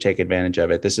people should take advantage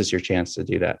of it. This is your chance to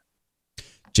do that.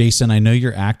 Jason, I know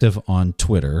you're active on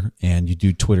Twitter, and you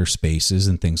do Twitter Spaces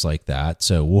and things like that.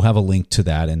 So we'll have a link to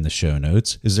that in the show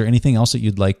notes. Is there anything else that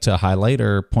you'd like to highlight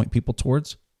or point people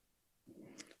towards?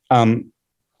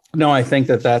 No, I think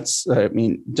that's,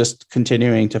 just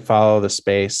continuing to follow the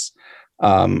space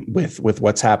with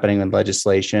what's happening in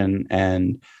legislation.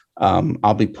 And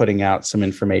I'll be putting out some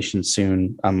information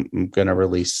soon. I'm going to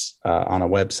release on a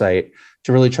website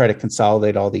to really try to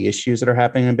consolidate all the issues that are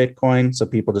happening in Bitcoin, so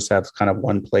people just have kind of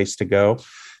one place to go.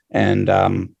 And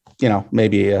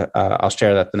maybe I'll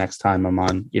share that the next time I'm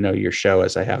on your show,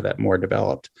 as I have that more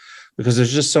developed, because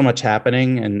there's just so much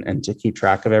happening, and to keep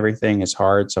track of everything is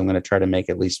hard. So I'm going to try to make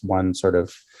at least one sort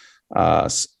of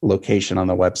location on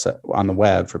the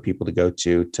web for people to go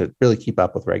to really keep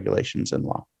up with regulations and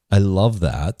law. I love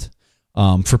that.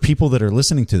 For people that are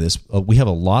listening to this, we have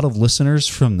a lot of listeners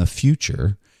from the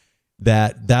future.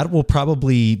 that will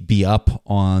probably be up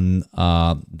on,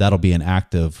 that'll be an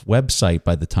active website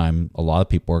by the time a lot of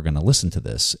people are going to listen to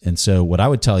this. And so what I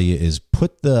would tell you is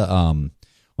put the, on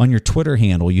your Twitter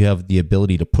handle, you have the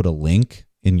ability to put a link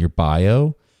in your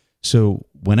bio. So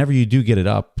whenever you do get it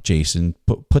up, Jason,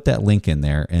 put that link in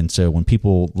there. And so when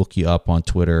people look you up on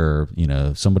Twitter,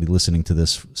 or, somebody listening to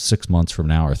this 6 months from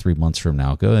now or 3 months from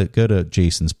now, go to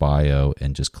Jason's bio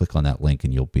and just click on that link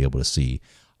and you'll be able to see.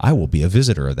 I will be a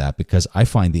visitor of that because I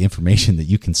find the information that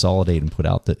you consolidate and put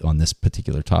out on this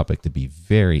particular topic to be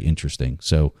very interesting.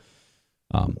 So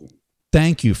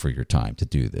thank you for your time to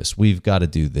do this. We've got to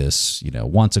do this,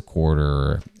 once a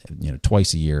quarter,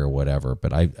 twice a year or whatever.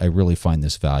 But I really find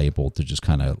this valuable to just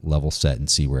kind of level set and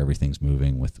see where everything's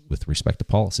moving with respect to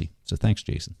policy. So thanks,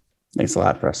 Jason. Thanks a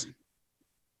lot, Preston.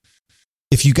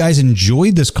 If you guys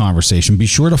enjoyed this conversation, be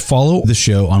sure to follow the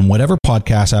show on whatever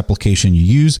podcast application you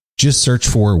use. Just search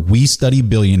for We Study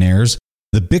Billionaires.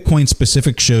 The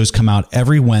Bitcoin-specific shows come out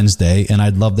every Wednesday, and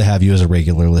I'd love to have you as a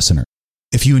regular listener.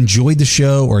 If you enjoyed the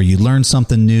show or you learned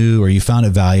something new or you found it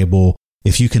valuable,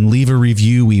 if you can leave a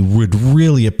review, we would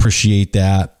really appreciate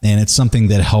that. And it's something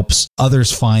that helps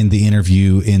others find the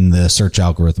interview in the search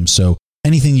algorithm. So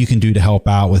anything you can do to help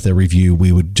out with a review,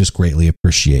 we would just greatly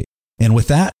appreciate. And with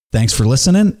that, thanks for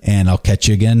listening, and I'll catch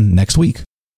you again next week.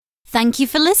 Thank you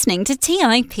for listening to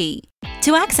TIP.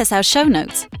 To access our show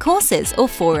notes, courses, or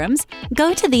forums,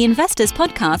 go to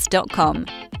theinvestorspodcast.com.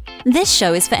 This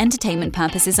show is for entertainment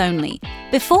purposes only.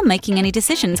 Before making any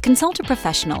decisions, consult a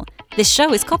professional. This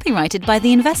show is copyrighted by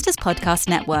the Investors Podcast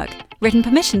Network. Written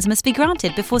permissions must be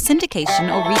granted before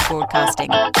syndication or rebroadcasting.